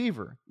slot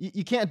receiver.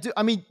 You can't do.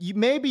 I mean,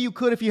 maybe you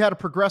could if you had a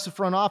progressive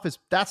front office.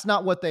 That's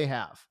not what they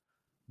have.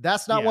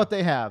 That's not what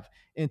they have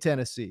in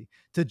Tennessee.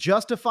 To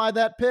justify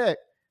that pick,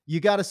 you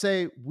got to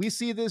say, we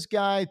see this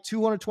guy,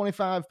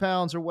 225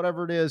 pounds or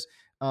whatever it is,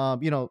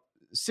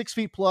 6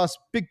 feet plus,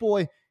 big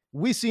boy.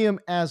 We see him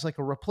as like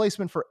a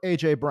replacement for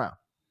A.J. Brown.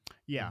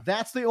 Yeah.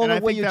 That's the only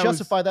way you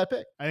justify that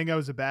pick. I think that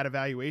was a bad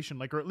evaluation.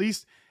 Like, or at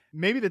least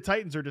maybe the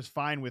Titans are just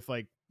fine with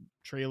like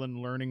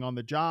Treylon learning on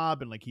the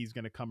job, and like, he's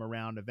going to come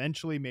around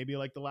eventually. Maybe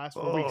like the last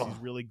 4 weeks he's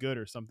really good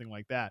or something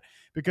like that.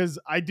 Because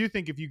I do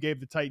think if you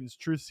gave the Titans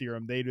truth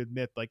serum, they'd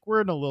admit like,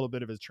 we're in a little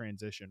bit of a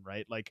transition,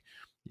 right? Like,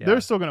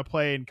 they're still going to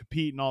play and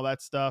compete and all that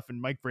stuff.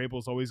 And Mike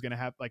Vrabel's always going to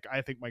have, like,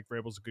 I think Mike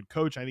Vrabel's a good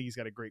coach. I think he's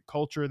got a great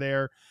culture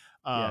there.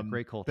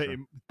 Great culture.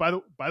 By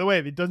the way,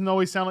 it doesn't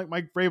always sound like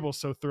Mike Vrabel's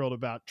so thrilled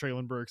about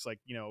Treylon Burks, like,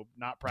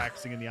 not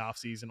practicing in the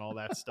offseason, all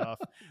that stuff.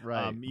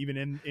 Right.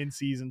 Even in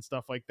season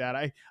stuff like that.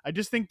 I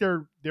just think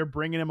they're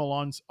bringing him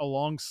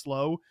along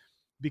slow,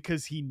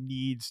 because he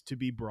needs to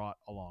be brought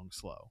along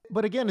slow.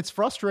 But again, it's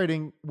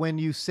frustrating when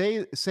you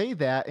say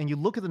that, and you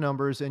look at the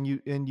numbers, and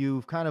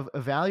you've kind of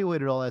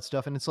evaluated all that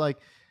stuff, and it's like,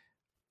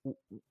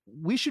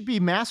 we should be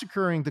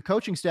massacring the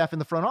coaching staff in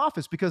the front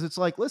office, because it's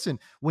like, listen,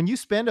 when you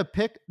spend a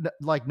pick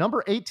like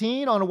number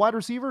 18 on a wide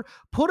receiver,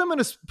 put him in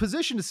a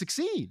position to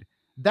succeed.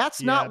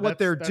 That's not what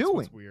they're doing.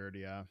 What's weird.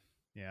 Yeah.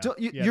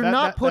 You're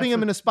not putting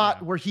him in a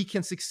spot where he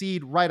can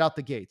succeed right out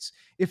the gates.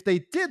 If they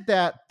did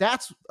that,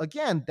 that's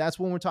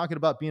when we're talking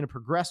about being a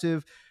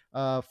progressive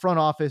front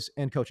office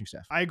and coaching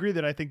staff. I agree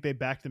that I think they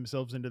backed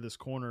themselves into this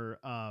corner,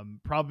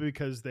 probably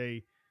because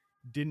they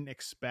didn't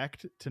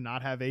expect to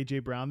not have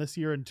AJ Brown this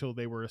year until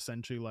they were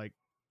essentially like,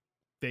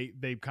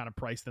 they kind of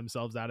priced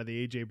themselves out of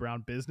the AJ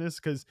Brown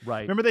business. Cause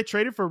remember, they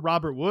traded for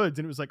Robert Woods,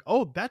 and it was like,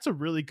 oh, that's a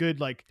really good,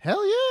 like,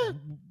 hell yeah,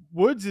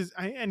 Woods is,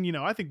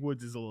 I think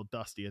Woods is a little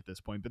dusty at this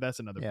point, but that's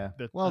another. Yeah.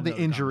 Well, the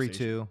injury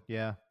too.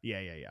 Yeah.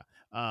 Yeah.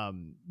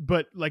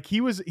 But like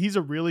he's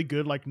a really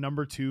good like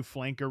number 2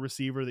 flanker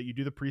receiver that you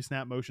do the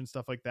pre-snap motion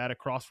stuff like that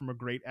across from a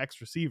great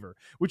X receiver,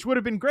 which would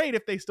have been great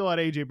if they still had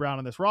AJ Brown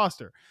on this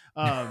roster.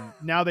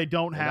 Now they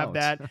don't have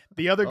that.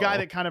 The other guy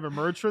that kind of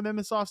emerged for them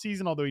this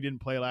offseason, although he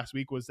didn't play last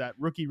week, was that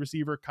rookie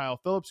receiver Kyle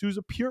Phillips, who's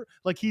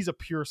he's a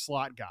pure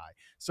slot guy.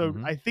 So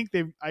I think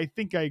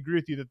I agree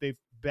with you that they've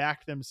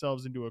backed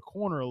themselves into a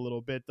corner a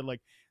little bit, that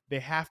like they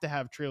have to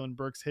have Treylon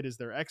Burks hit as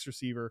their X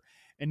receiver,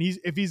 and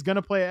if he's going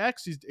to play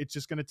X,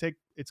 it's going to take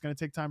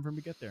time for him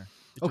to get there.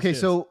 Okay,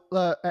 so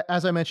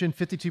as I mentioned,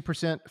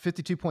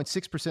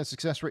 52.6%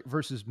 success rate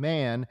versus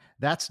man.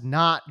 That's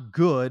not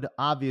good,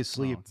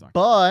 obviously,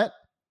 but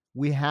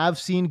we have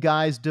seen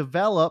guys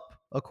develop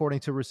according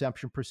to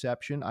reception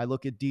perception. I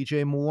look at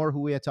DJ Moore, who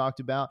we had talked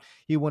about.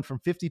 He went from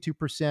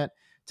 52%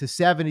 to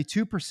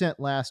 72%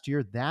 last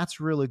year.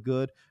 That's really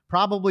good.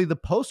 Probably the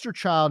poster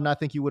child, and I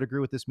think you would agree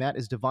with this, Matt,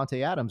 is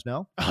Devontae Adams,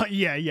 no?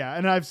 Yeah.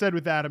 And I've said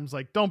with Adams,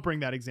 like, don't bring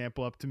that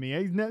example up to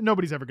me.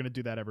 Nobody's ever going to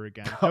do that ever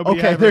again.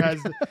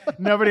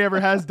 Nobody ever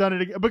has done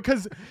it again,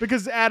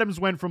 because Adams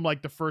went from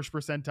like the first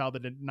percentile to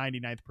the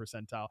 99th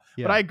percentile.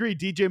 Yeah. But I agree,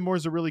 DJ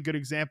Moore's a really good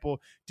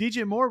example.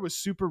 DJ Moore was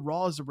super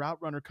raw as a route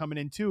runner coming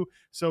in too.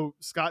 So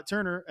Scott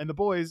Turner and the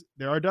boys,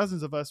 there are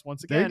dozens of us,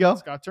 once again,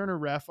 Scott Turner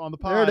ref on the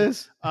pod. There it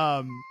is.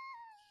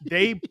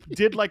 They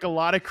did like a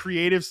lot of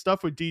creative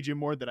stuff with DJ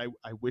Moore that I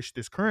wish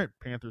this current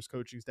Panthers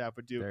coaching staff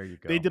would do. There you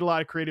go. They did a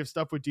lot of creative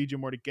stuff with DJ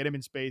Moore to get him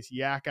in space,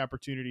 yak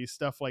opportunities,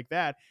 stuff like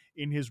that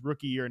in his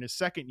rookie year and his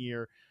second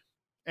year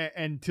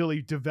until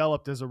he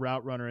developed as a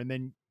route runner. And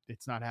then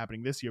it's not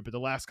happening this year, but the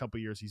last couple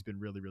of years he's been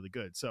really, really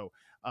good. So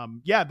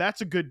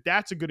that's a good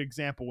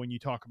example when you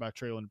talk about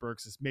Treylon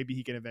Burks, is maybe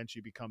he can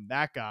eventually become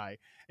that guy.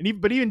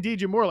 But even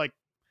DJ Moore, like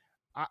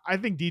I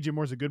think DJ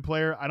Moore's a good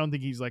player. I don't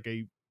think he's like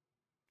a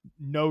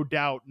no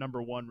doubt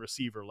number 1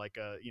 receiver, like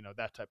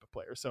that type of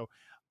player. So,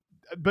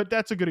 but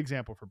that's a good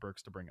example for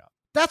Burks to bring up.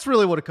 That's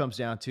really what it comes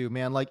down to,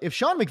 man. Like, if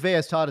Sean McVay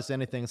has taught us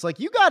anything, it's like,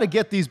 you got to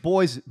get these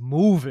boys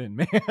moving,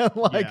 man.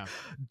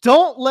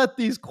 Don't let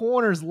these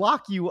corners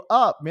lock you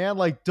up, man.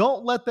 Like,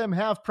 don't let them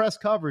have press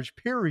coverage,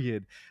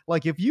 period.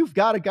 Like, if you've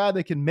got a guy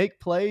that can make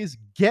plays,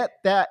 get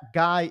that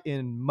guy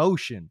in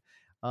motion.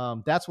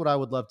 That's what I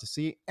would love to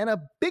see. And a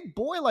big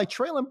boy like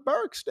Treylon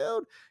Burks,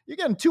 dude, you're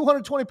getting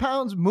 220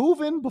 pounds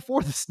moving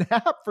before the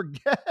snap.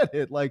 Forget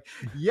it. Like,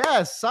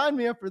 yes, sign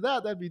me up for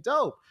that. That'd be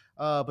dope.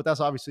 But that's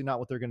obviously not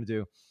what they're going to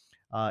do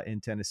in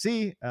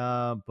Tennessee.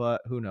 But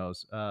who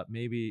knows?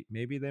 Maybe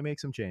they make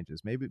some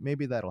changes.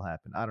 Maybe that'll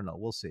happen. I don't know.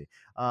 We'll see.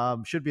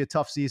 Should be a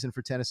tough season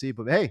for Tennessee.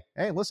 But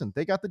hey, listen,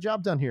 they got the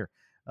job done here.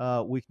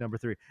 Week number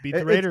 3. Beat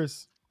the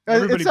Raiders.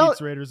 Everybody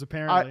beats Raiders,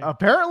 apparently.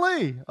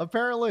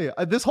 Apparently.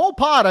 This whole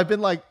pod, I've been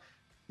like,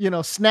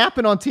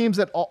 snapping on teams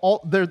that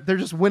they're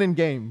just winning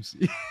games.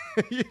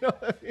 You know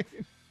what I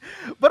mean?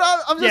 But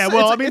I'm just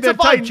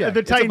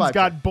the Titans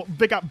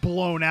got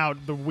blown out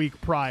the week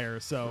prior,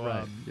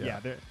 so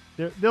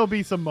there'll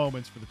be some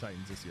moments for the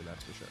Titans this year,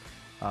 that's for sure.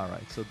 All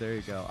right, so there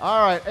you go.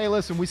 All right, hey,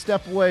 listen, we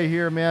step away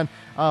here, man.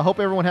 Hope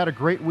everyone had a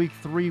great week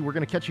 3. We're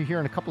going to catch you here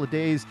in a couple of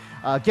days.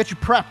 Get you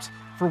prepped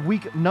for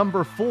week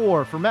number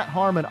 4. For Matt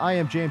Harmon, I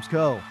am James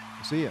Coe.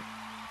 See you.